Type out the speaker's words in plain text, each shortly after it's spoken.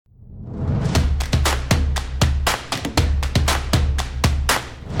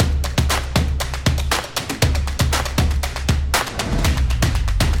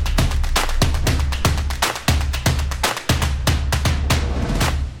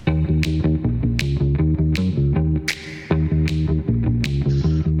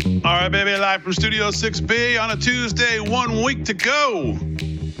All right, baby, live from Studio 6B on a Tuesday, 1 week to go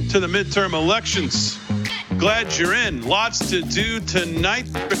to the midterm elections. Glad you're in. Lots to do tonight.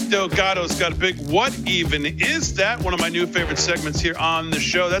 Rick Delgado's got a big What Even Is That? One of my new favorite segments here on the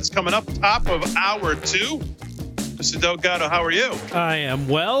show. That's coming up top of hour 2. Mr. Delgado, how are you? I am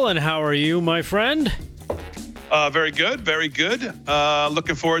well, and how are you, my friend? Very good, very good.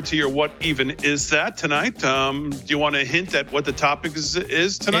 Looking forward to your What Even Is That tonight. Do you want to hint at what the topic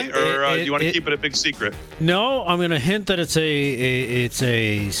is tonight, or do you want to keep it a big secret? No, I'm going to hint that it's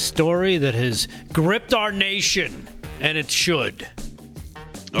a story that has gripped our nation, and it should.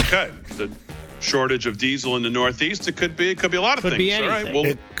 Okay. The shortage of diesel in the Northeast. It could be a lot of things. Be anything. All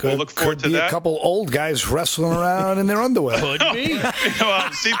right, we'll look forward to that. A couple old guys wrestling around in their underwear. Could be.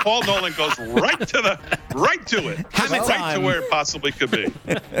 Well, see, Paul Nolan goes right to it. Right to where it possibly could be.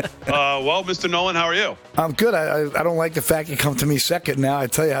 Well, Mr. Nolan, how are you? I'm good. I don't like the fact you come to me second now. I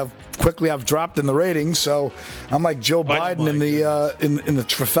tell you how quickly I've dropped in the ratings. So I'm like Joe Biden in the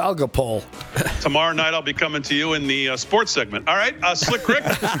Trafalgar poll. Tomorrow night I'll be coming to you in the sports segment. All right, Slick Rick.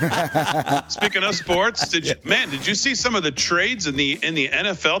 Speaking of sports, did you see some of the trades in the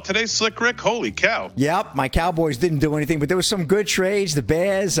NFL today, Slick Rick? Holy cow! Yep, my Cowboys didn't do anything, but there was some good trades. The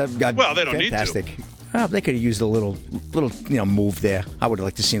Bears, well, they don't fantastic. need to. Well, they could have used a little move there. I would have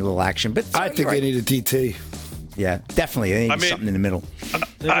liked to see a little action, but I think they need a DT. Yeah, definitely. They need something in the middle.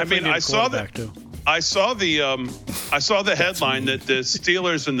 I saw the headline that the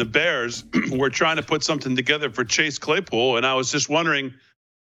Steelers and the Bears were trying to put something together for Chase Claypool, and I was just wondering,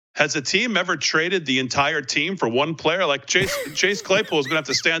 has a team ever traded the entire team for one player? Like Chase Claypool is going to have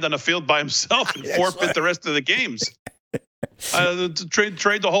to stand on the field by himself and forfeit the rest of the games.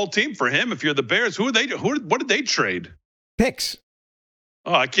 Trade the whole team for him. If you're the Bears, what did they trade? Picks.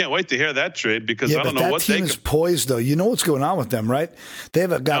 Oh, I can't wait to hear that trade because I don't know what that team is poised, though. You know what's going on with them, right?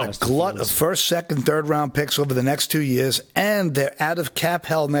 They've got a glut of first, second, third round picks over the next 2 years, and they're out of cap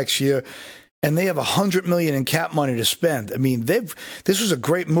hell next year, and they have $100 million in cap money to spend. I mean, this was a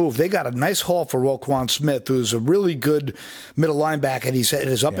great move. They got a nice haul for Roquan Smith, who's a really good middle linebacker, and he's had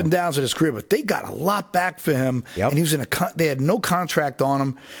his up and downs in his career, but they got a lot back for him, and he was they had no contract on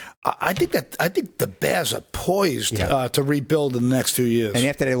him. I think the Bears are poised to rebuild in the next 2 years. And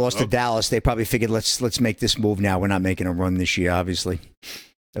after they lost to Dallas, they probably figured let's make this move now. We're not making a run this year, obviously.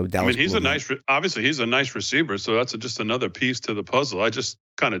 I mean, he's a nice receiver, so that's just another piece to the puzzle. I just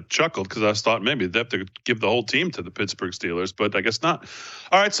kind of chuckled because I thought maybe they have to give the whole team to the Pittsburgh Steelers, but I guess not.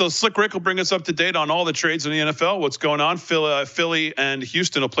 All right, so Slick Rick will bring us up to date on all the trades in the NFL. What's going on? Philly and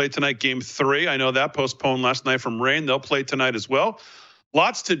Houston will play tonight, Game 3. I know that postponed last night from rain. They'll play tonight as well.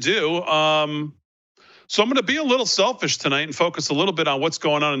 Lots to do. So I'm going to be a little selfish tonight and focus a little bit on what's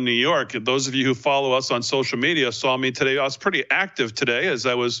going on in New York. Those of you who follow us on social media saw me today. I was pretty active today as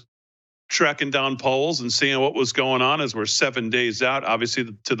I was tracking down polls and seeing what was going on as we're 7 days out,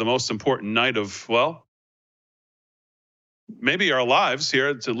 obviously, to the most important night of, well, maybe our lives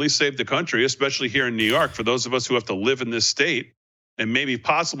here to at least save the country, especially here in New York, for those of us who have to live in this state and maybe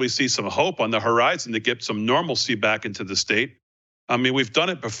possibly see some hope on the horizon to get some normalcy back into the state. I mean, we've done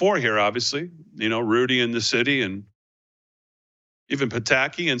it before here, obviously, Rudy in the city and even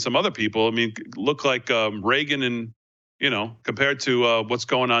Pataki and some other people. I mean, look like Reagan and, compared to what's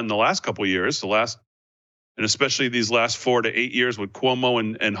going on in the last couple of years, and especially these last 4 to 8 years with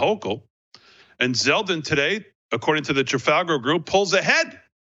Cuomo and Hochul. And Zeldin today, according to the Trafalgar Group, pulls ahead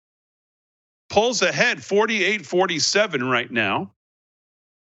 48-47 right now.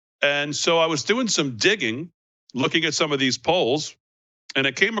 And so I was doing some digging, looking at some of these polls, and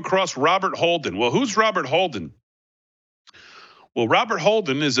I came across Robert Holden. Well, who's Robert Holden? Well, Robert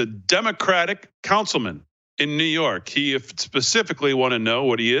Holden is a Democratic councilman in New York. If you specifically want to know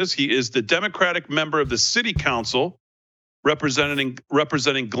what he is the Democratic member of the City Council representing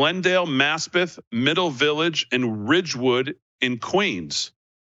Glendale, Maspeth, Middle Village, and Ridgewood in Queens.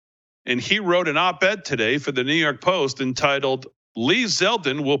 And he wrote an op-ed today for the New York Post entitled, "Lee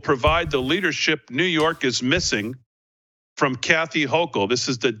Zeldin will provide the leadership New York is missing from Kathy Hochul." This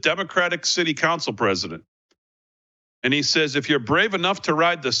is the Democratic City Council president. And he says, if you're brave enough to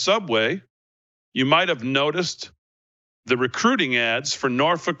ride the subway, you might have noticed the recruiting ads for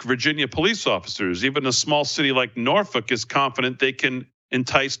Norfolk, Virginia police officers. Even a small city like Norfolk is confident they can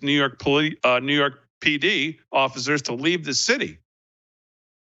entice New York PD officers to leave the city.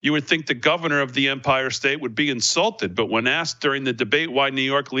 You would think the governor of the Empire State would be insulted, but when asked during the debate why New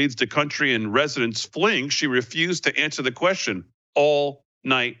York leads the country in residents fleeing, she refused to answer the question all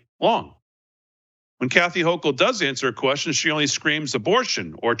night long. When Kathy Hochul does answer a question, she only screams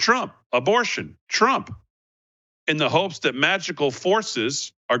abortion or Trump, abortion, Trump, in the hopes that magical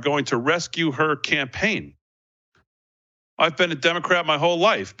forces are going to rescue her campaign. I've been a Democrat my whole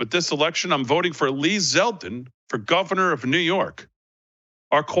life, but this election I'm voting for Lee Zeldin for governor of New York.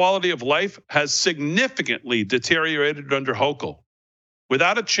 Our quality of life has significantly deteriorated under Hochul.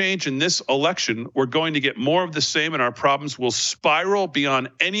 Without a change in this election, we're going to get more of the same, and our problems will spiral beyond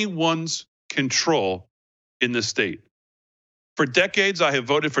anyone's control in the state. For decades, I have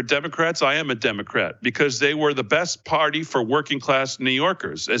voted for Democrats. I am a Democrat because they were the best party for working class New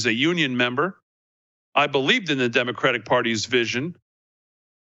Yorkers. As a union member, I believed in the Democratic Party's vision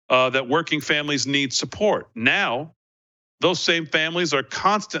that working families need support. Now, those same families are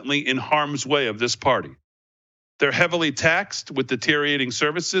constantly in harm's way of this party. They're heavily taxed with deteriorating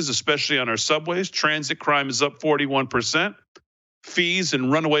services, especially on our subways. Transit crime is up 41%. Fees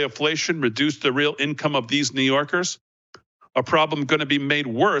and runaway inflation reduce the real income of these New Yorkers. A problem going to be made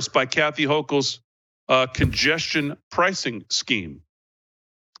worse by Kathy Hochul's congestion pricing scheme.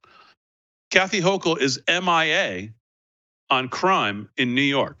 Kathy Hochul is MIA on crime in New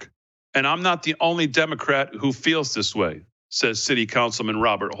York. And I'm not the only Democrat who feels this way, says City Councilman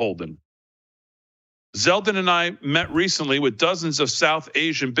Robert Holden. Zeldin and I met recently with dozens of South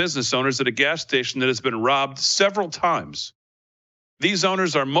Asian business owners at a gas station that has been robbed several times. These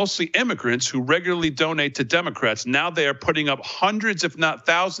owners are mostly immigrants who regularly donate to Democrats. Now they are putting up hundreds, if not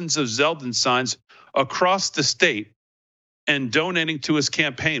thousands, of Zeldin signs across the state and donating to his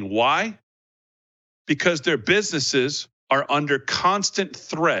campaign. Why? Because their businesses are under constant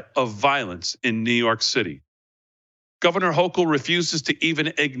threat of violence in New York City. Governor Hochul refuses to even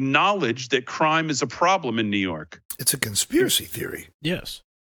acknowledge that crime is a problem in New York. It's a conspiracy theory. Yes.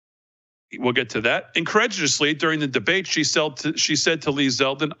 We'll get to that. Incredulously, during the debate, she said to Lee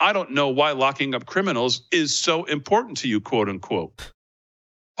Zeldin, "I don't know why locking up criminals is so important to you," quote unquote.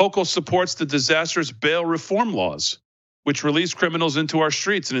 Hochul supports the disastrous bail reform laws, which release criminals into our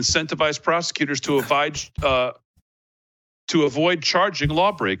streets and incentivize prosecutors to avoid charging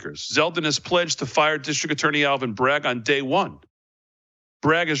lawbreakers. Zeldin has pledged to fire District Attorney Alvin Bragg on day one.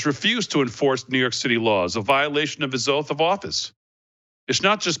 Bragg has refused to enforce New York City laws, a violation of his oath of office. It's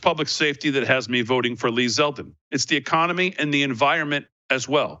not just public safety that has me voting for Lee Zeldin. It's the economy and the environment as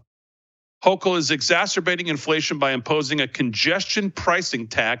well. Hochul is exacerbating inflation by imposing a congestion pricing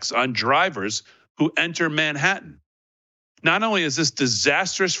tax on drivers who enter Manhattan. Not only is this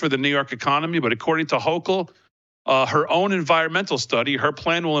disastrous for the New York economy, but according to Hochul, her own environmental study, her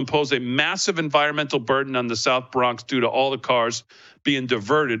plan will impose a massive environmental burden on the South Bronx due to all the cars being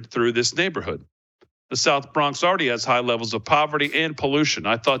diverted through this neighborhood. The South Bronx already has high levels of poverty and pollution.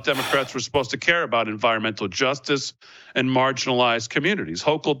 I thought Democrats were supposed to care about environmental justice and marginalized communities.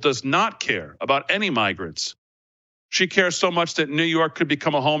 Hochul does not care about any migrants. She cares so much that New York could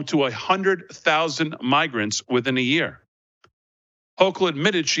become a home to 100,000 migrants within a year. Hochul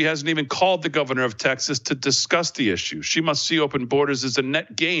admitted she hasn't even called the governor of Texas to discuss the issue. She must see open borders as a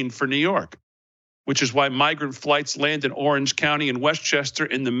net gain for New York, which is why migrant flights land in Orange County and Westchester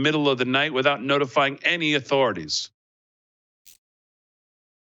in the middle of the night without notifying any authorities.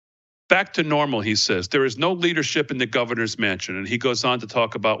 Back to normal, he says. There is no leadership in the governor's mansion. And he goes on to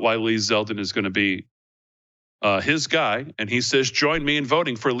talk about why Lee Zeldin is going to be his guy. And he says, join me in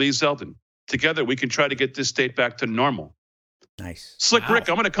voting for Lee Zeldin. Together, we can try to get this state back to normal. Nice. Slick Rick,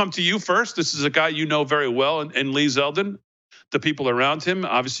 I'm going to come to you first. This is a guy you know very well, and Lee Zeldin, the people around him.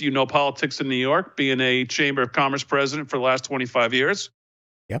 Obviously, you know politics in New York, being a Chamber of Commerce president for the last 25 years.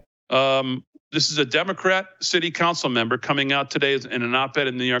 Yep. This is a Democrat city council member coming out today in an op-ed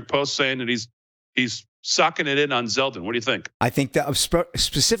in the New York Post saying that he's sucking it in on Zeldin. What do you think? I think that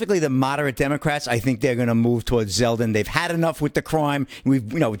specifically the moderate Democrats, I think they're going to move towards Zeldin. They've had enough with the crime. We've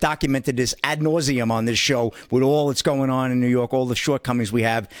documented this ad nauseum on this show with all that's going on in New York, all the shortcomings we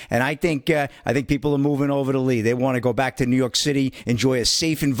have. And I think people are moving over to Lee. They want to go back to New York City, enjoy a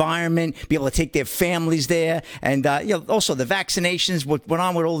safe environment, be able to take their families there, and also the vaccinations. What went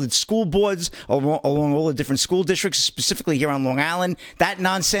on with all the school boards along all the different school districts, specifically here on Long Island, that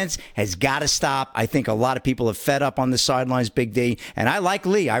nonsense has got to stop. I think a lot of people are fed up on the sidelines, Big D. And I like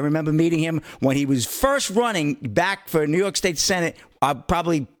Lee. I remember meeting him when he was first running back for New York State Senate,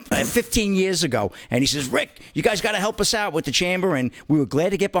 probably 15 years ago. And he says, Rick, you guys got to help us out with the chamber. And we were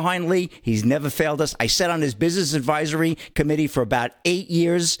glad to get behind Lee. He's never failed us. I sat on his business advisory committee for about 8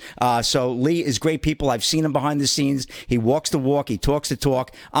 years. So Lee is great people. I've seen him behind the scenes. He walks the walk. He talks the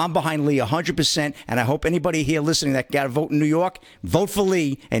talk. I'm behind Lee 100%. And I hope anybody here listening that got to vote in New York, vote for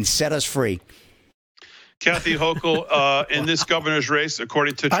Lee and set us free. Kathy Hochul in this governor's race,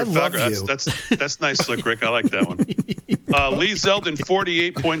 according to Trafalgar. I love you. That's nice, Slick Rick. I like that one. Lee Zeldin,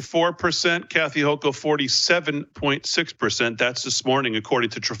 48.4%. Kathy Hochul, 47.6%. That's this morning,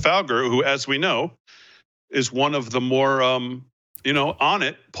 according to Trafalgar, who, as we know, is one of the more, on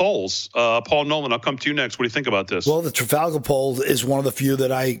it polls. Paul Nolan, I'll come to you next. What do you think about this? Well, the Trafalgar poll is one of the few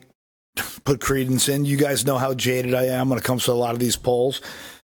that I put credence in. You guys know how jaded I am when it comes to a lot of these polls.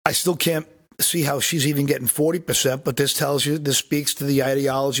 I still can't see how she's even getting 40%, but this speaks to the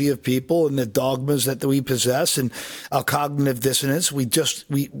ideology of people and the dogmas that we possess and our cognitive dissonance.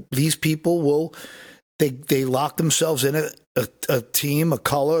 These people they lock themselves in a team, a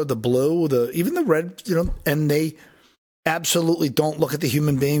color, the blue, even the red, and they absolutely don't look at the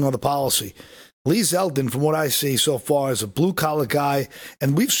human being or the policy. Lee Zeldin, from what I see so far, is a blue collar guy,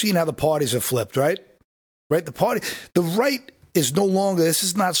 and we've seen how the parties have flipped, right? Right, the right is no longer, this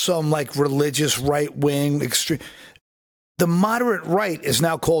is not some like religious right wing extreme. The moderate right is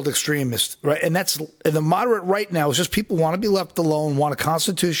now called extremist, right? And the moderate right now is just people want to be left alone, want a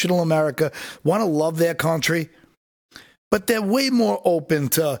constitutional America, want to love their country, but they're way more open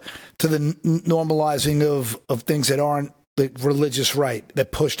to the normalizing of things that aren't the religious right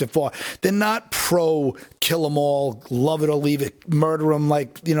that pushed it far. They're not pro kill them all, love it or leave it, murder them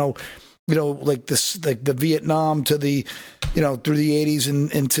like like this, like the Vietnam to the, through the 80s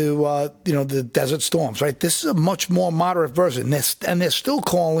and into, the Desert Storms, right? This is a much more moderate version. And they're still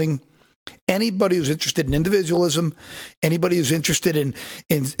calling anybody who's interested in individualism, anybody who's interested in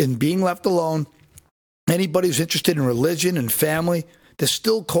being left alone, anybody who's interested in religion and family, they're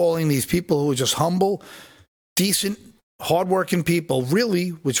still calling these people who are just humble, decent, hardworking people, really,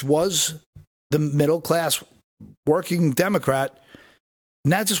 which was the middle class working Democrat,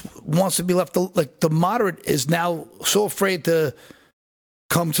 now just wants to be left. Like the moderate is now so afraid to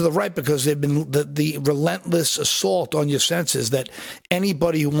come to the right because they've been the relentless assault on your senses that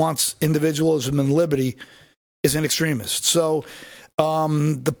anybody who wants individualism and liberty is an extremist. So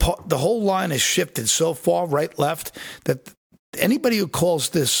the whole line has shifted so far right, left, that anybody who calls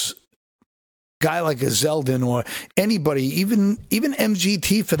this guy like a Zeldin or anybody, even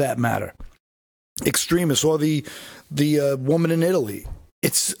MGT for that matter, extremist, or the woman in Italy.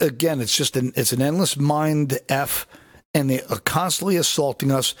 It's just it's an endless mind F, and they are constantly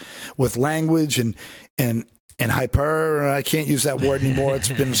assaulting us with language and hyper. I can't use that word anymore. It's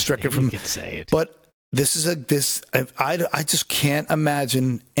been stricken from. You can say it. But I just can't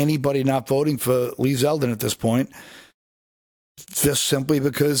imagine anybody not voting for Lee Zeldin at this point, just simply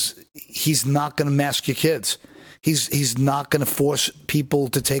because he's not going to mask your kids. He's not going to force people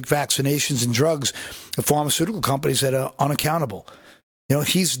to take vaccinations and drugs of pharmaceutical companies that are unaccountable.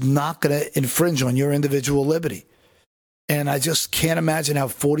 He's not going to infringe on your individual liberty. And I just can't imagine how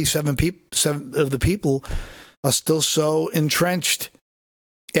 47 of the people are still so entrenched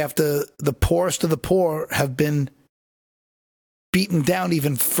after the poorest of the poor have been beaten down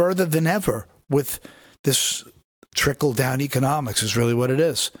even further than ever with this trickle-down economics is really what it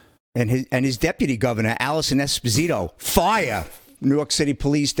is. And his deputy governor, Allison Esposito, fire. New York City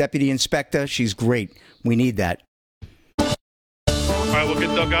Police Deputy Inspector. She's great. We need that. All right, we'll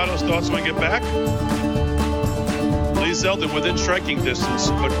get Delgado's thoughts when we get back. Lee Zeldin within striking distance,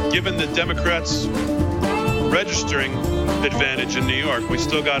 but given the Democrats' registering advantage in New York, we've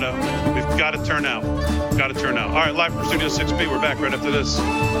got to turn out. Got to turn out. All right, live from Studio 6B. We're back right after this.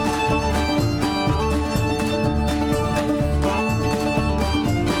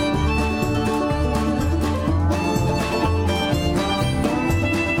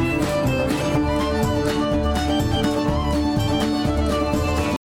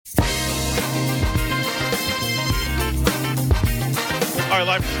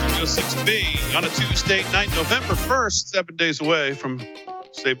 Live from Studio 6B on a Tuesday night, November 1st, 7 days away from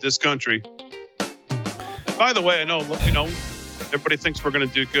Save This Country. By the way, I know everybody thinks we're going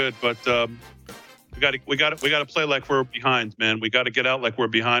to do good, but we got to play like we're behind, man. We got to get out like we're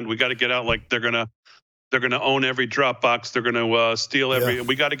behind. We got to get out like they're gonna own every drop box. They're gonna steal every. Yeah.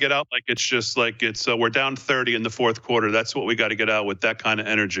 We got to get out like it's just like it's we're down 30 in the fourth quarter. That's what we got to get out with, that kind of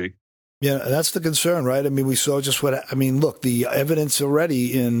energy. Yeah, that's the concern, right? I mean, we saw just look, the evidence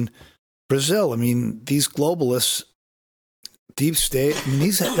already in Brazil. I mean, these globalists, deep state,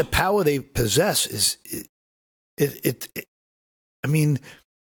 the power they possess is, they're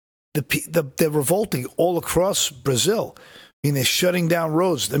revolting all across Brazil. I mean, they're shutting down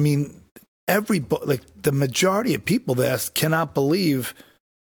roads. I mean, the majority of people there cannot believe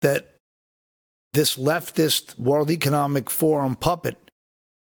that this leftist World Economic Forum puppet,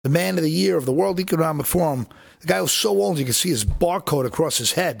 the man of the year of the World Economic Forum, the guy who's so old you can see his barcode across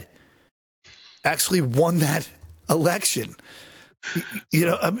his head, actually won that election. You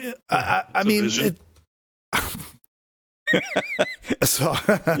know, I mean, so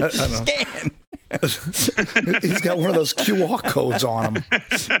I don't know. He's got one of those QR codes on him.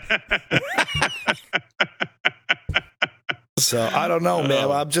 So I don't know,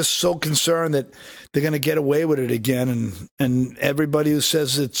 man. I'm just so concerned that they're going to get away with it again, and everybody who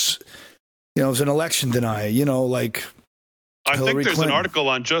says it's an election denier, like I Hillary think there's Clinton. an article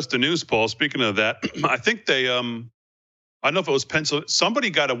on Just the News, Paul. Speaking of that, I think they I don't know if it was Pennsylvania. Somebody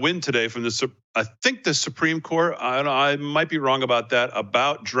got a win today from I think the Supreme Court. I might be wrong about that.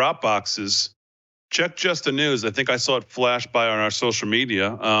 About drop boxes. Check Just the News. I think I saw it flash by on our social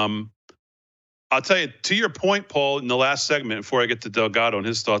media. I'll tell you, to your point, Paul, in the last segment, before I get to Delgado and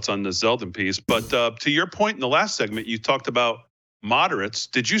his thoughts on the Zeldin piece, but to your point in the last segment, you talked about moderates.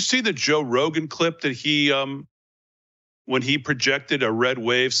 Did you see the Joe Rogan clip that he, when he projected a red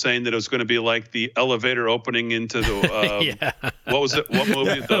wave saying that it was going to be like the elevator opening into the, what was it? What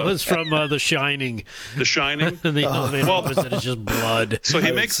movie? It was from The Shining. The Shining? The elevator opposite is just blood. So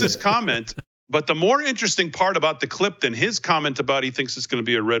he makes this comment. But the more interesting part about the clip than his comment about he thinks it's going to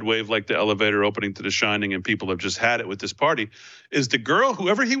be a red wave like the elevator opening to The Shining and people have just had it with this party is the girl,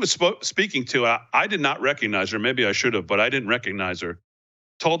 whoever he was speaking to, I did not recognize her. Maybe I should have, but I didn't recognize her,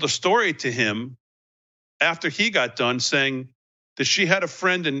 told a story to him after he got done saying that she had a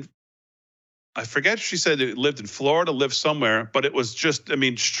friend in, I forget if she said it lived in Florida, lived somewhere, but it was just,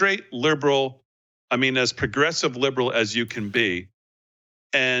 straight liberal, as progressive liberal as you can be.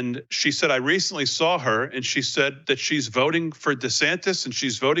 And she said, I recently saw her and she said that she's voting for DeSantis and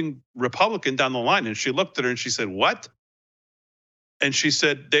she's voting Republican down the line. And she looked at her and she said, what? And she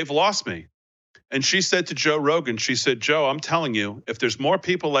said, they've lost me. And she said to Joe Rogan, she said, Joe, I'm telling you, if there's more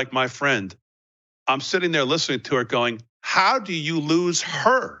people like my friend, I'm sitting there listening to her going, how do you lose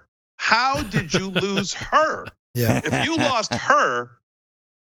her? How did you lose her? Yeah. If you lost her,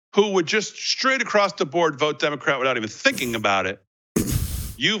 who would just straight across the board vote Democrat without even thinking about it,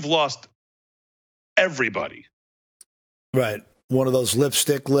 you've lost everybody. Right. One of those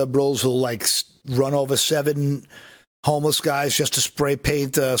lipstick liberals who run over 7 homeless guys just to spray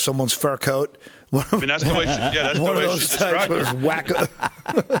paint someone's fur coat. That's the way that's the way she described it. Wacko.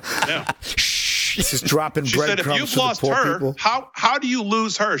 Yeah. She's just dropping She said, breadcrumbs if you've for the lost poor her, people. how do you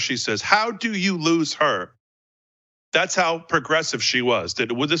lose her? She says, how do you lose her? That's how progressive she was. That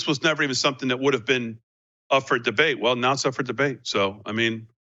this was never even something that would have been up for debate. Well, now it's up for debate. So, and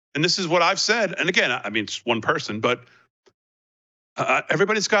this is what I've said. And again, it's one person, but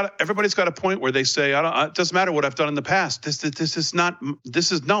everybody's got a point where they say, it doesn't matter what I've done in the past. This is not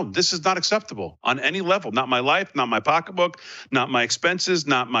acceptable on any level. Not my life, not my pocketbook, not my expenses,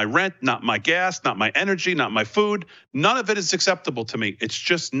 not my rent, not my gas, not my energy, not my food. None of it is acceptable to me. It's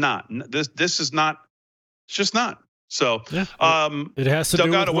just not. This is not. It's just not. So, Yeah. It has to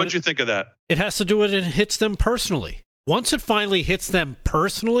Delgado, do with what'd you think of that? It has to do with it hits them personally. Once it finally hits them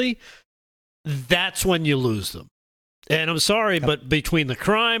personally, that's when you lose them. And I'm sorry, but between the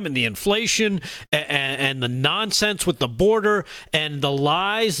crime and the inflation and the nonsense with the border and the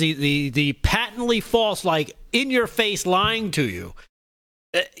lies, the patently false, in your face lying to you,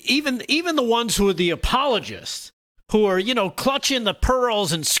 even the ones who are the apologists, who are, clutching the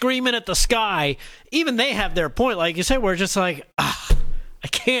pearls and screaming at the sky, even they have their point. Like you said, we're just like, I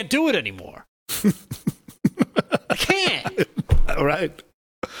can't do it anymore. I can't. Right.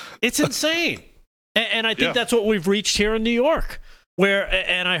 It's insane. And I think that's what we've reached here in New York,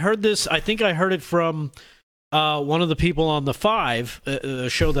 and I heard this, I think I heard it from one of the people on The Five, a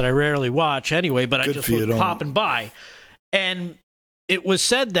show that I rarely watch anyway, but I just was popping by. And it was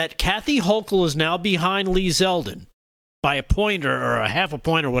said that Kathy Hochul is now behind Lee Zeldin by a point or a half a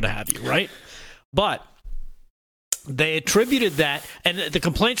point or what have you, right? But they attributed that, and the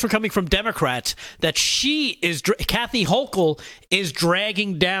complaints were coming from Democrats, that Kathy Hochul is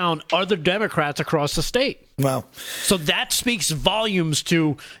dragging down other Democrats across the state. Wow. So that speaks volumes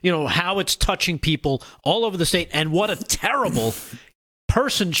to, how it's touching people all over the state, and what a terrible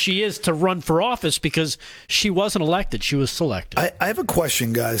person she is to run for office, because she wasn't elected. She was selected. I have a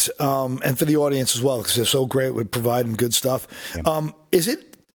question, guys, and for the audience as well, because they're so great with providing good stuff. Yeah.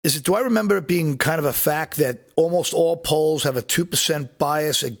 Do I remember it being kind of a fact that almost all polls have a 2%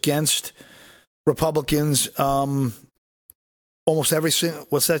 bias against Republicans? Almost every single.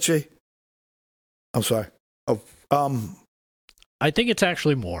 What's that, Jay? I'm sorry. I think it's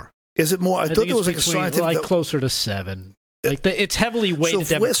actually more. Is it more? I thought there was a scientific, closer to 7. Like it's heavily weighted.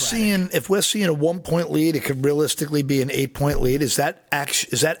 So if we're seeing a 1-point lead, it could realistically be an 8-point lead. Is that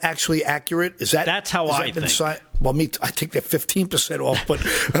actually accurate? That's how I think. Well, I think they're 15% off, but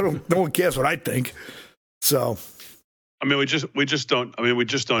no one cares what I think. So. I mean, we just don't know. I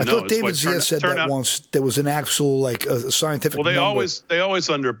thought David Zier said that once. There was an actual a scientific. Well, they number. always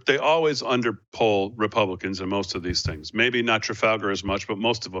underpoll Republicans in most of these things. Maybe not Trafalgar as much, but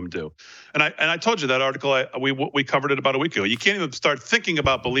most of them do. And I told you that article. We covered it about a week ago. You can't even start thinking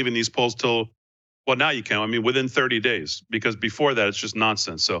about believing these polls till. Well, now you can. I mean, within 30 days, because before that, it's just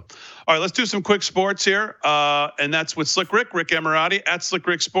nonsense. So, all right, let's do some quick sports here. And that's with Slick Rick Emirati at Slick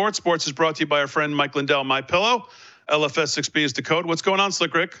Rick Sports. Sports is brought to you by our friend Mike Lindell, MyPillow. LFS6B is the code. What's going on,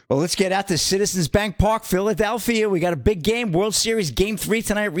 Slick Rick? Well, let's get out to Citizens Bank Park, Philadelphia. We got a big game, World Series Game 3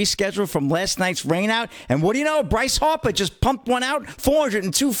 tonight, rescheduled from last night's rainout. And what do you know? Bryce Harper just pumped one out,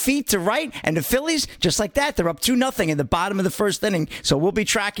 402 feet to right. And the Phillies, just like that, they're up 2-0 in the bottom of the first inning. So we'll be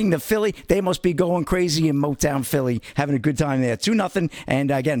tracking the Philly. They must be going crazy in Motown, Philly, having a good time there. 2-0. And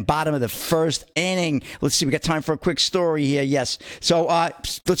again, bottom of the first inning. Let's see. We got time for a quick story here. Yes. So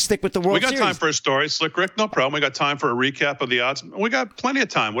let's stick with the World Series. We got time for a story, Slick Rick. No problem. We got time for a recap of the odds. We got plenty of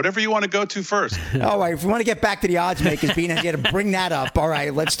time. Whatever you want to go to first. All right. If we want to get back to the odds makers, Bean, you got to bring that up. All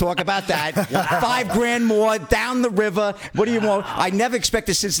right. Let's talk about that. $5,000 more down the river. What do you want? I never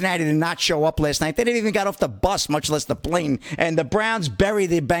expected Cincinnati to not show up last night. They didn't even get off the bus, much less the plane. And the Browns bury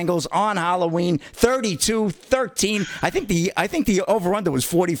the Bengals on Halloween, 32-13. I think the over/under was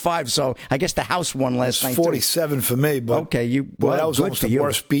 45. So I guess the house won last night. 47 for me. But okay, that was almost the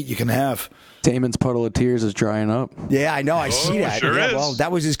worst beat you can have. Damon's puddle of tears is drying up. Yeah, I know. I see that. Sure yeah, is. well,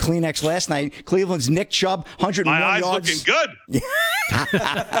 that was his Kleenex last night. Cleveland's Nick Chubb, 101 My eyes yards. looking good.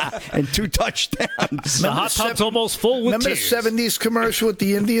 And 2 touchdowns. The hot tub's almost full with Remember tears. the 70s commercial with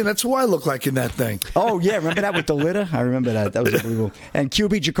the Indian? That's who I look like in that thing. Oh, yeah. Remember that with the litter? I remember that. That was unbelievable. And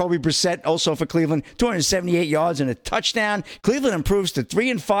QB Jacoby Brissett, also for Cleveland, 278 yards and a touchdown. Cleveland improves to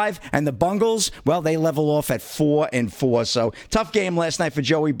 3-5. And the Bungles, well, they level off at 4-4. So tough game last night for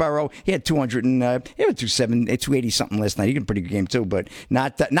Joey Burrow. He had 280 something last night. He had a pretty good game too, but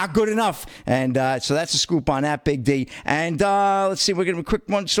not good enough. And so that's a scoop on that, Big D. And let's see, we're going to quick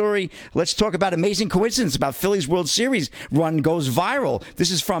one story. Let's talk about amazing coincidence about Phillies World Series run goes viral. This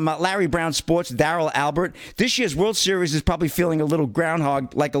is from Larry Brown Sports, Darryl Albert. This year's World Series is probably feeling a little Groundhog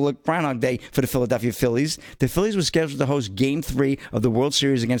Day for the Philadelphia Phillies. The Phillies were scheduled to host Game 3 of the World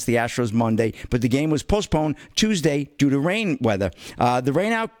Series against the Astros Monday, but the game was postponed Tuesday due to rain weather. The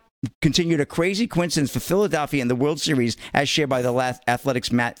rainout continued a crazy coincidence for Philadelphia in the World Series, as shared by the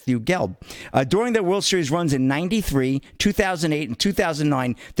Athletics' Matthew Gelb. During their World Series runs in 93, 2008, and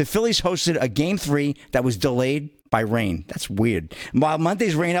 2009, the Phillies hosted a Game 3 that was delayed by rain. That's weird. While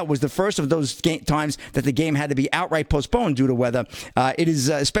Monday's rainout was the first of those times that the game had to be outright postponed due to weather, it is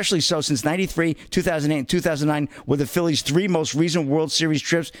especially so since 93, 2008, and 2009 were the Phillies' 3 most recent World Series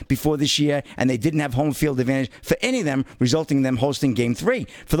trips before this year, and they didn't have home field advantage for any of them, resulting in them hosting Game 3.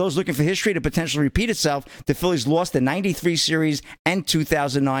 For those looking for history to potentially repeat itself, the Phillies lost the 93 series and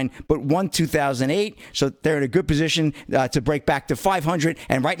 2009, but won 2008, so they're in a good position to break back to 500,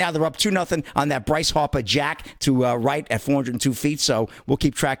 and right now they're up 2-0 on that Bryce Harper jack to right at 402 feet. So we'll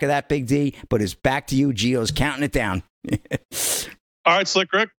keep track of that, Big D. But it's back to you. Gio's counting it down. All right,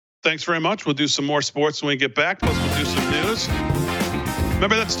 Slick Rick. Thanks very much. We'll do some more sports when we get back. Plus, we'll do some news.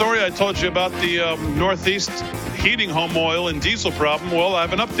 Remember that story I told you about the Northeast heating home oil and diesel problem? Well, I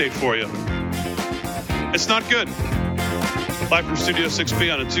have an update for you. It's not good. Live from Studio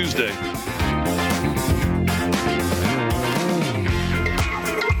 6B on a Tuesday.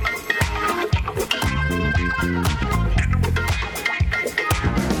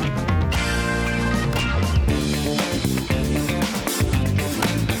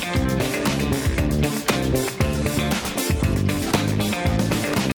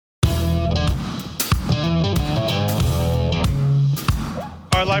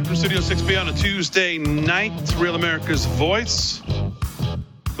 Live from Studio 6B on a Tuesday night, Real America's Voice.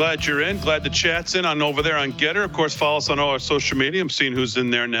 Glad you're in. Glad the chat's in. I'm over there on Getter. Of course, follow us on all our social media. I'm seeing who's in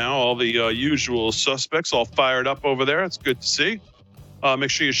there now. All the usual suspects all fired up over there. It's good to see. Make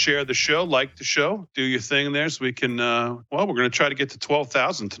sure you share the show, like the show, do your thing there so we can, we're going to try to get to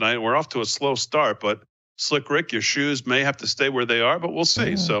 12,000 tonight. We're off to a slow start, but Slick Rick, your shoes may have to stay where they are, but we'll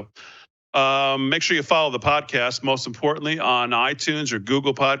see. So make sure you follow the podcast, most importantly, on iTunes or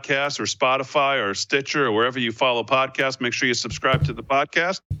Google Podcasts or Spotify or Stitcher or wherever you follow podcasts. Make sure you subscribe to the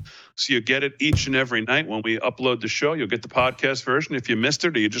podcast so you get it each and every night when we upload the show. You'll get the podcast version. If you missed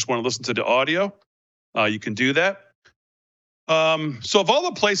it or you just want to listen to the audio, you can do that. So of all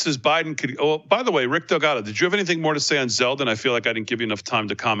the places Biden could, oh, by the way, Rick Delgado, did you have anything more to say on Zeldin? I feel like I didn't give you enough time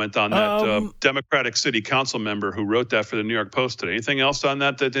to comment on that Democratic city council member who wrote that for the New York Post today. Anything else on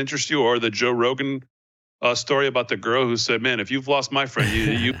that interests you, or the Joe Rogan story about the girl who said, "Man, if you've lost my friend,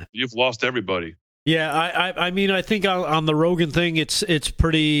 you've lost everybody." Yeah, I mean, I think on the Rogan thing, it's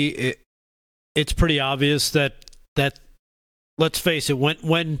pretty obvious that let's face it,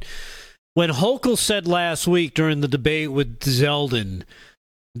 when Hochul said last week during the debate with Zeldin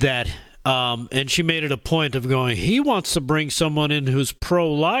that, and she made it a point of going, he wants to bring someone in who's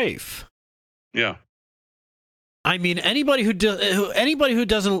pro-life. Yeah. I mean, anybody who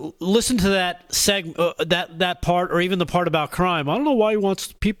doesn't listen to that that part, or even the part about crime, I don't know why he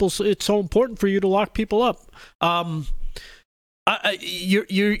wants people. It's so important for you to lock people up.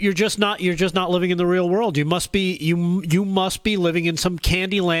 You're just not living in the real world. You must be living in some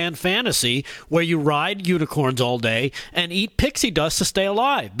Candyland fantasy where you ride unicorns all day and eat pixie dust to stay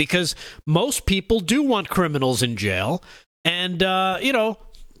alive, because most people do want criminals in jail, and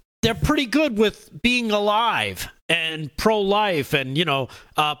they're pretty good with being alive and pro-life and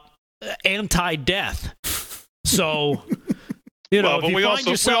anti-death. So but we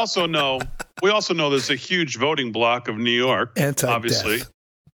also know there's a huge voting block of New York, obviously,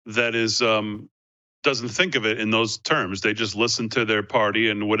 that is doesn't think of it in those terms. They just listen to their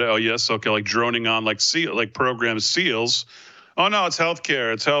party and like droning on like program SEALs. Oh no, it's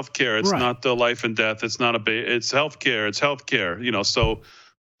healthcare. It's healthcare. It's not the life and death. It's not it's healthcare. It's healthcare. So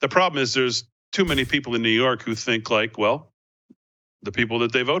the problem is there's too many people in New York who think like, well, the people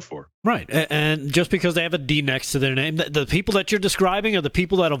that they vote for. Right. And just because they have a D next to their name, the people that you're describing are the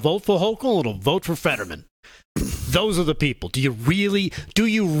people that'll vote for Hochul and will vote for Fetterman. Those are the people. Do you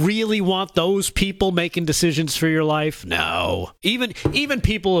really want those people making decisions for your life? No. Even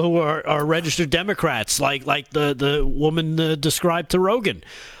people who are registered Democrats, like the woman described to Rogan,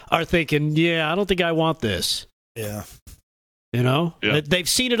 are thinking, I don't think I want this. Yeah. Yeah. They've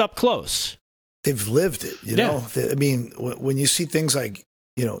seen it up close. They've lived it, you know. I mean, when you see things like,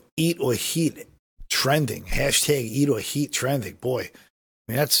 eat or heat trending, hashtag eat or heat trending, boy, I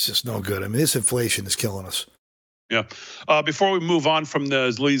mean, that's just no good. I mean, this inflation is killing us. Yeah. Before we move on from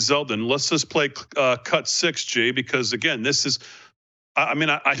the Lee Zeldin, let's just play cut 6, G, because again, this is, I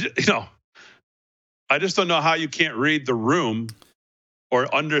just don't know how you can't read the room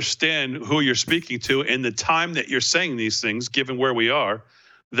or understand who you're speaking to in the time that you're saying these things, given where we are.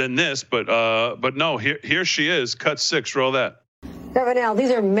 Than this, but no, here she is. Cut 6, roll that. Ravenel,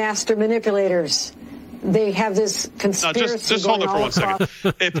 these are master manipulators. They have this conspiracy. No, just hold it for 1 second.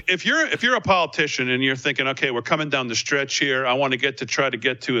 If you're a politician and you're thinking, okay, we're coming down the stretch here, I want to try to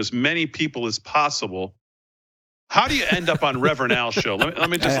get to as many people as possible. How do you end up on Reverend Al's show? Let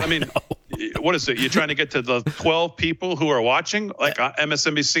me just. I mean, what is it? You're trying to get to the 12 people who are watching, like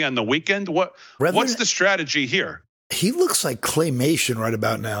MSNBC on the weekend. What's the strategy here? He looks like claymation right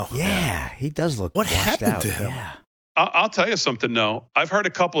about now. Yeah, he does look. What happened to him? Yeah. I'll tell you something. No, I've heard a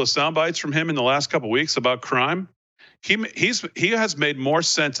couple of sound bites from him in the last couple of weeks about crime. He has made more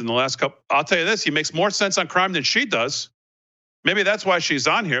sense in the last couple. I'll tell you this: he makes more sense on crime than she does. Maybe that's why she's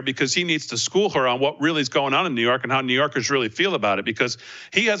on here, because he needs to school her on what really is going on in New York and how New Yorkers really feel about it. Because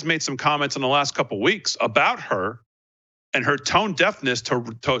he has made some comments in the last couple of weeks about her and her tone deafness to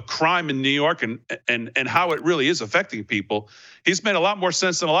crime in New York and how it really is affecting people. He's made a lot more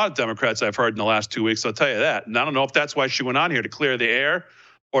sense than a lot of Democrats I've heard in the last 2 weeks, I'll tell you that. And I don't know if that's why she went on here, to clear the air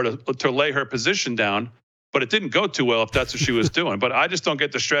or to lay her position down, but it didn't go too well if that's what she was doing. But I just don't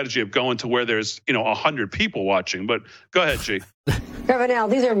get the strategy of going to where there's 100 people watching. But go ahead, G. Ravenel,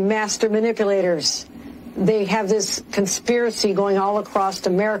 these are master manipulators. They have this conspiracy going all across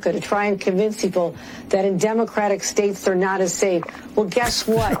America to try and convince people that in democratic states they're not as safe. Well, guess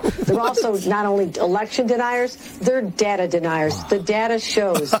what? They're also not only election deniers, they're data deniers. The data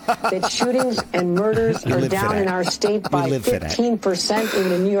shows that shootings and murders are down in our state by 15%,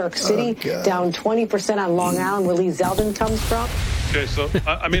 even in New York City, down 20% on Long Island, where Lee Zeldin comes from. Okay, so,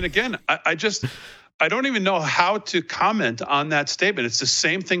 I mean, again, I don't even know how to comment on that statement. It's the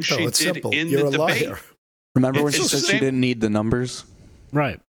same thing she did simple. In You're the debate. Liar. Remember when she said she didn't need the numbers?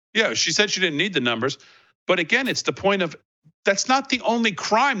 Right. Yeah, she said she didn't need the numbers. But again, it's the point of, that's not the only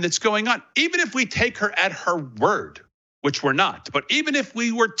crime that's going on. Even if we take her at her word, which we're not, but even if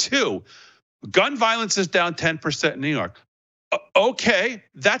we were to, gun violence is down 10% in New York. Okay,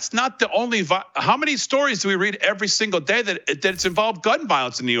 that's not the only. How many stories do we read every single day that it's involved gun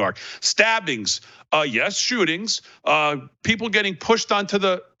violence in New York? Stabbings, yes, shootings, people getting pushed onto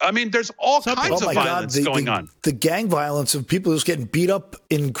the. I mean, there's all kinds of violence going on. The gang violence of people just getting beat up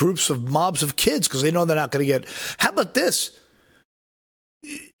in groups of mobs of kids because they know they're not going to get. How about this?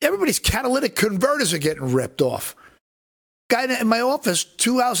 everybody's catalytic converters are getting ripped off. Guy in my office,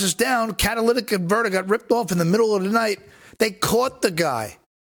 2 houses down, catalytic converter got ripped off in the middle of the night. They caught the guy.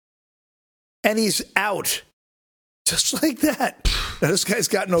 And he's out. Just like that. Now, this guy's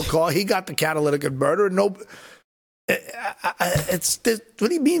got no car. He got the catalytic converter. No, what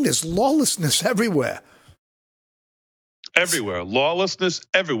do you mean? There's lawlessness everywhere. Everywhere, lawlessness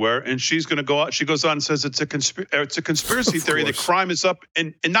everywhere, and she's going to go out. She goes on and says it's a conspiracy theory that crime is up,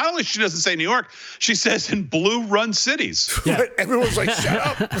 and not only she doesn't say New York, she says in blue-run cities. Yeah. Everyone's like,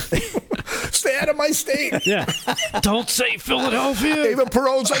 "Shut up, stay out of my state." Yeah, don't say Philadelphia. Eva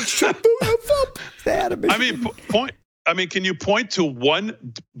Peron's like, "Shut the F up, stay out of Michigan." Can you point to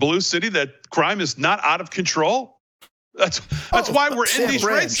one blue city that crime is not out of control? That's why we're in these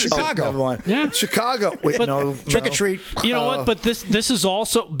races. Chicago. Chicago. Wait, Trick or treat. You know what? But this is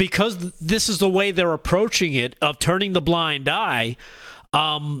also because this is the way they're approaching it of turning the blind eye.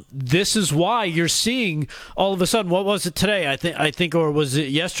 This is why you're seeing all of a sudden. What was it today? I think, or was it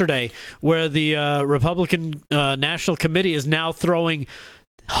yesterday, where the Republican National Committee is now throwing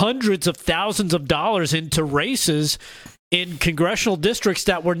hundreds of thousands of dollars into races in congressional districts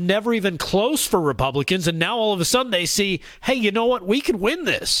that were never even close for Republicans, and now all of a sudden they see, hey, you know what? We can win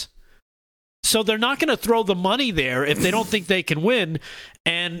this. So they're not going to throw the money there if they don't think they can win,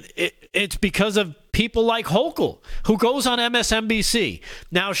 and it's because of people like Hochul, who goes on MSNBC.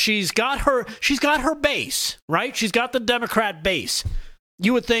 Now she's got her base, right? She's got the Democrat base.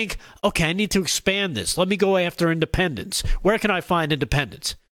 You would think, okay, I need to expand this. Let me go after independents. Where can I find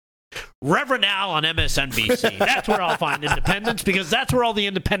independents? Reverend Al on MSNBC. That's where I'll find independents, because that's where all the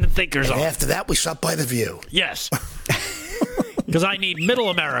independent thinkers are. After that, we stop by The View. Yes. Because I need middle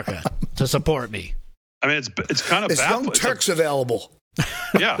America to support me. I mean, it's kind of There's baffling. Young Turks available.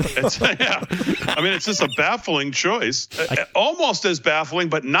 Yeah. I mean, it's just a baffling choice. Almost as baffling,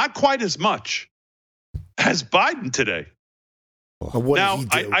 but not quite as much as Biden today. Now,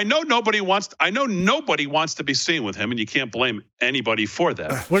 I know nobody wants to be seen with him, and you can't blame anybody for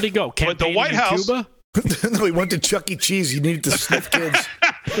that. Where'd he go? But the White House. Cuba? No, he went to Chuck E. Cheese. He needed to sniff kids.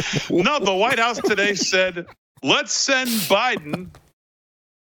 No, the White House today said, let's send Biden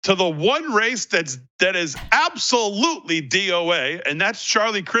to the one race that is absolutely DOA, and that's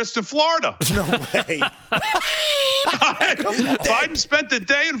Charlie Crist in Florida. No way. Biden spent the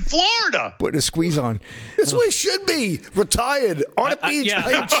day in Florida. Putting a squeeze on. That's where he should be. Retired. On a beach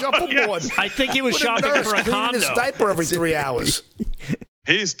playing shuffleboard. I think he was shopping for a condo. His diaper every 3 hours.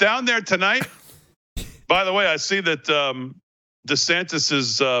 He's down there tonight. By the way, I see that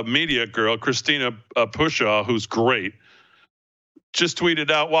DeSantis's media girl, Christina Pushaw, who's great, just tweeted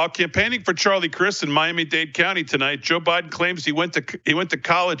out, while campaigning for Charlie Crist in Miami-Dade County tonight, Joe Biden claims he went to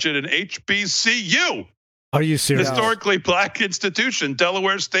college at an HBCU. Are you serious? Historically black institution,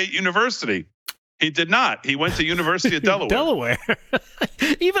 Delaware State University. He did not. He went to University of Delaware. Delaware.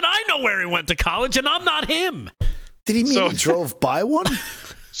 Even I know where he went to college, and I'm not him. Did he mean he drove by one?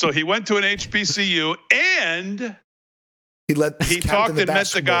 So he went to an HBCU, and he talked and met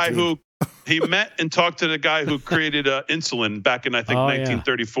the guy who he met and talked to the guy who created insulin back in, I think,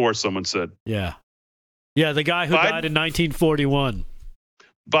 1934, someone said. Yeah. Yeah, the guy who died in 1941.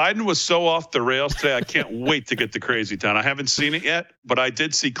 Biden was so off the rails today. I can't wait to get to Crazy Town. I haven't seen it yet, but I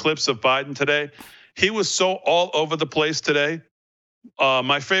did see clips of Biden today. He was so all over the place today.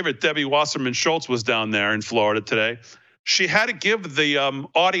 My favorite, Debbie Wasserman Schultz, was down there in Florida today. She had to give the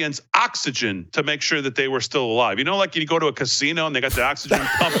audience oxygen to make sure that they were still alive. You know, like you go to a casino and they got the oxygen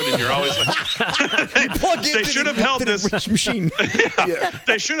pumping, and you're always like, they should have held this machine.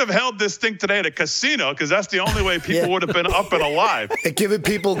 They should have held this thing today at a casino, because that's the only way people would have been up and alive. And giving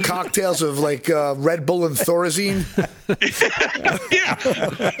people cocktails of like Red Bull and Thorazine.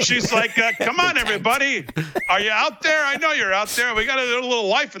 Yeah. She's like, come on, everybody. Are you out there? I know you're out there. We got a little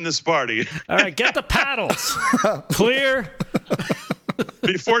life in this party. All right, get the paddles. Clear.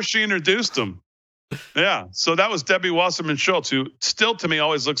 Before she introduced him. Yeah. So that was Debbie Wasserman Schultz, who still to me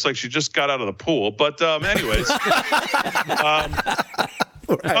always looks like she just got out of the pool. But anyways. Oh,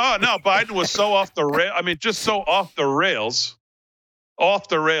 no, Biden was so off the rail. I mean, just so off the rails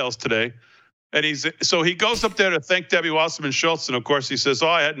today. And he goes up there to thank Debbie Wasserman Schultz. And of course he says,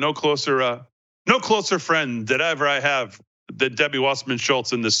 I had no closer friend that ever I have than Debbie Wasserman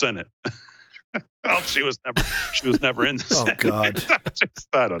Schultz in the Senate. Well, she was never in the Senate. Oh, God.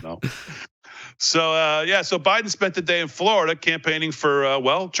 I don't know. So, so Biden spent the day in Florida campaigning for,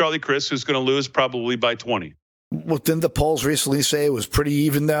 Charlie Crist, who's going to lose probably by 20. Well, didn't the polls recently say it was pretty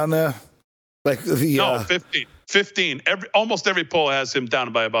even down there? Like No, 15. 15. Almost every poll has him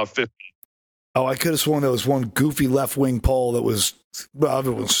down by about 15. Oh, I could have sworn there was one goofy left-wing poll that was well,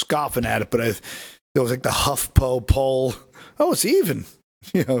 everyone's scoffing at it, but there was like the HuffPo poll. Oh, it's even.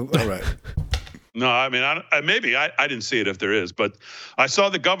 All right. No, I mean, maybe I didn't see it if there is, but I saw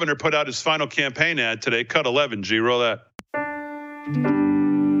the governor put out his final campaign ad today. Cut 11, G, roll that.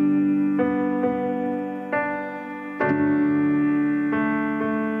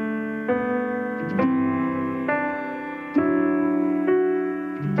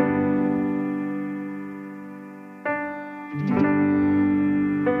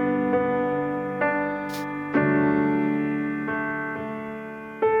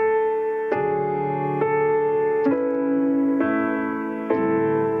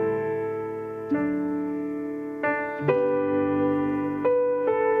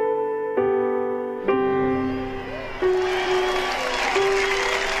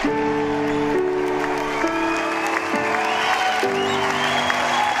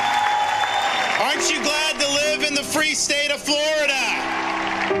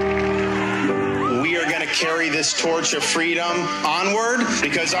 Torch of freedom onward,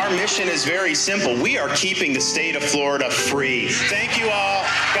 because our mission is very simple. We are keeping the state of Florida free. Thank you all.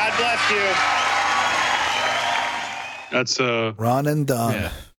 God bless you. That's Ron and Don.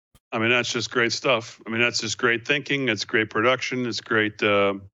 Yeah. I mean, that's just great stuff. I mean, that's just great thinking. It's great production. It's great.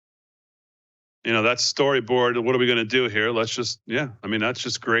 That's storyboard. What are we going to do here? Let's just, I mean, that's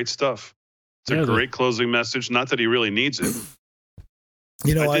just great stuff. It's a great closing message. Not that he really needs it.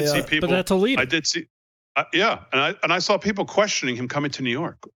 I did see people. But that's a leader. I did see. And I saw people questioning him coming to New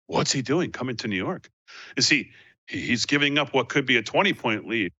York. What's he doing coming to New York? Is he's giving up what could be a 20-point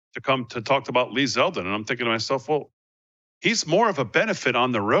lead to come to talk about Lee Zeldin? And I'm thinking to myself, well, he's more of a benefit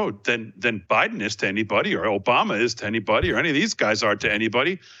on the road than Biden is to anybody, or Obama is to anybody, or any of these guys are to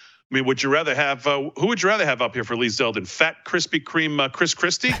anybody. I mean, would you rather have who would you rather have up here for Lee Zeldin? Fat Krispy Kreme Chris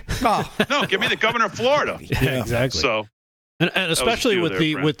Christie? No, give me the governor of Florida. Yeah, exactly. So. And especially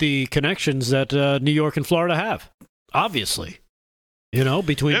with the connections that New York and Florida have, obviously,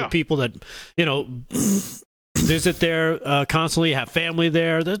 between the people that visit there constantly, have family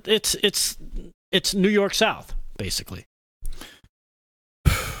there. It's New York South, basically.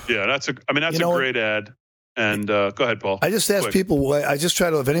 Yeah, that's a great ad. And go ahead, Paul. I just ask people. I just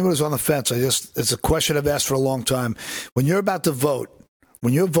try to. If anybody's on the fence, it's a question I've asked for a long time. When you're about to vote.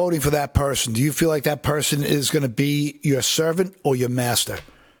 When you're voting for that person, do you feel like that person is going to be your servant or your master?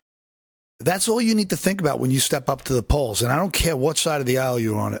 That's all you need to think about when you step up to the polls. And I don't care what side of the aisle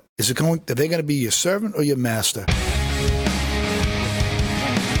you're on it. Are they going to be your servant or your master?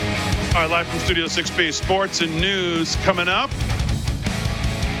 All right, live from Studio 6B, sports and news coming up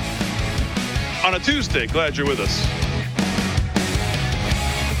on a Tuesday. Glad you're with us.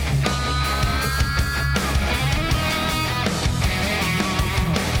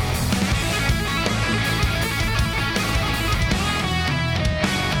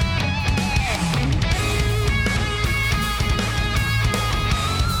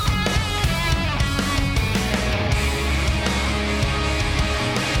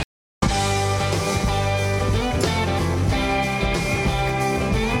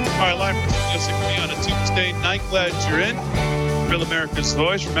 Glad you're in. Real America's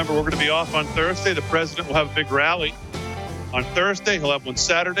Voice. Remember, we're going to be off on Thursday. The president will have a big rally on Thursday. He'll have one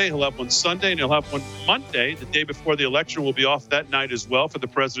Saturday. He'll have one Sunday. And he'll have one Monday. The day before the election, we'll be off that night as well for the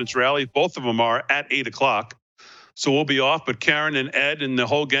president's rally. Both of them are at 8 o'clock. So we'll be off. But Karen and Ed and the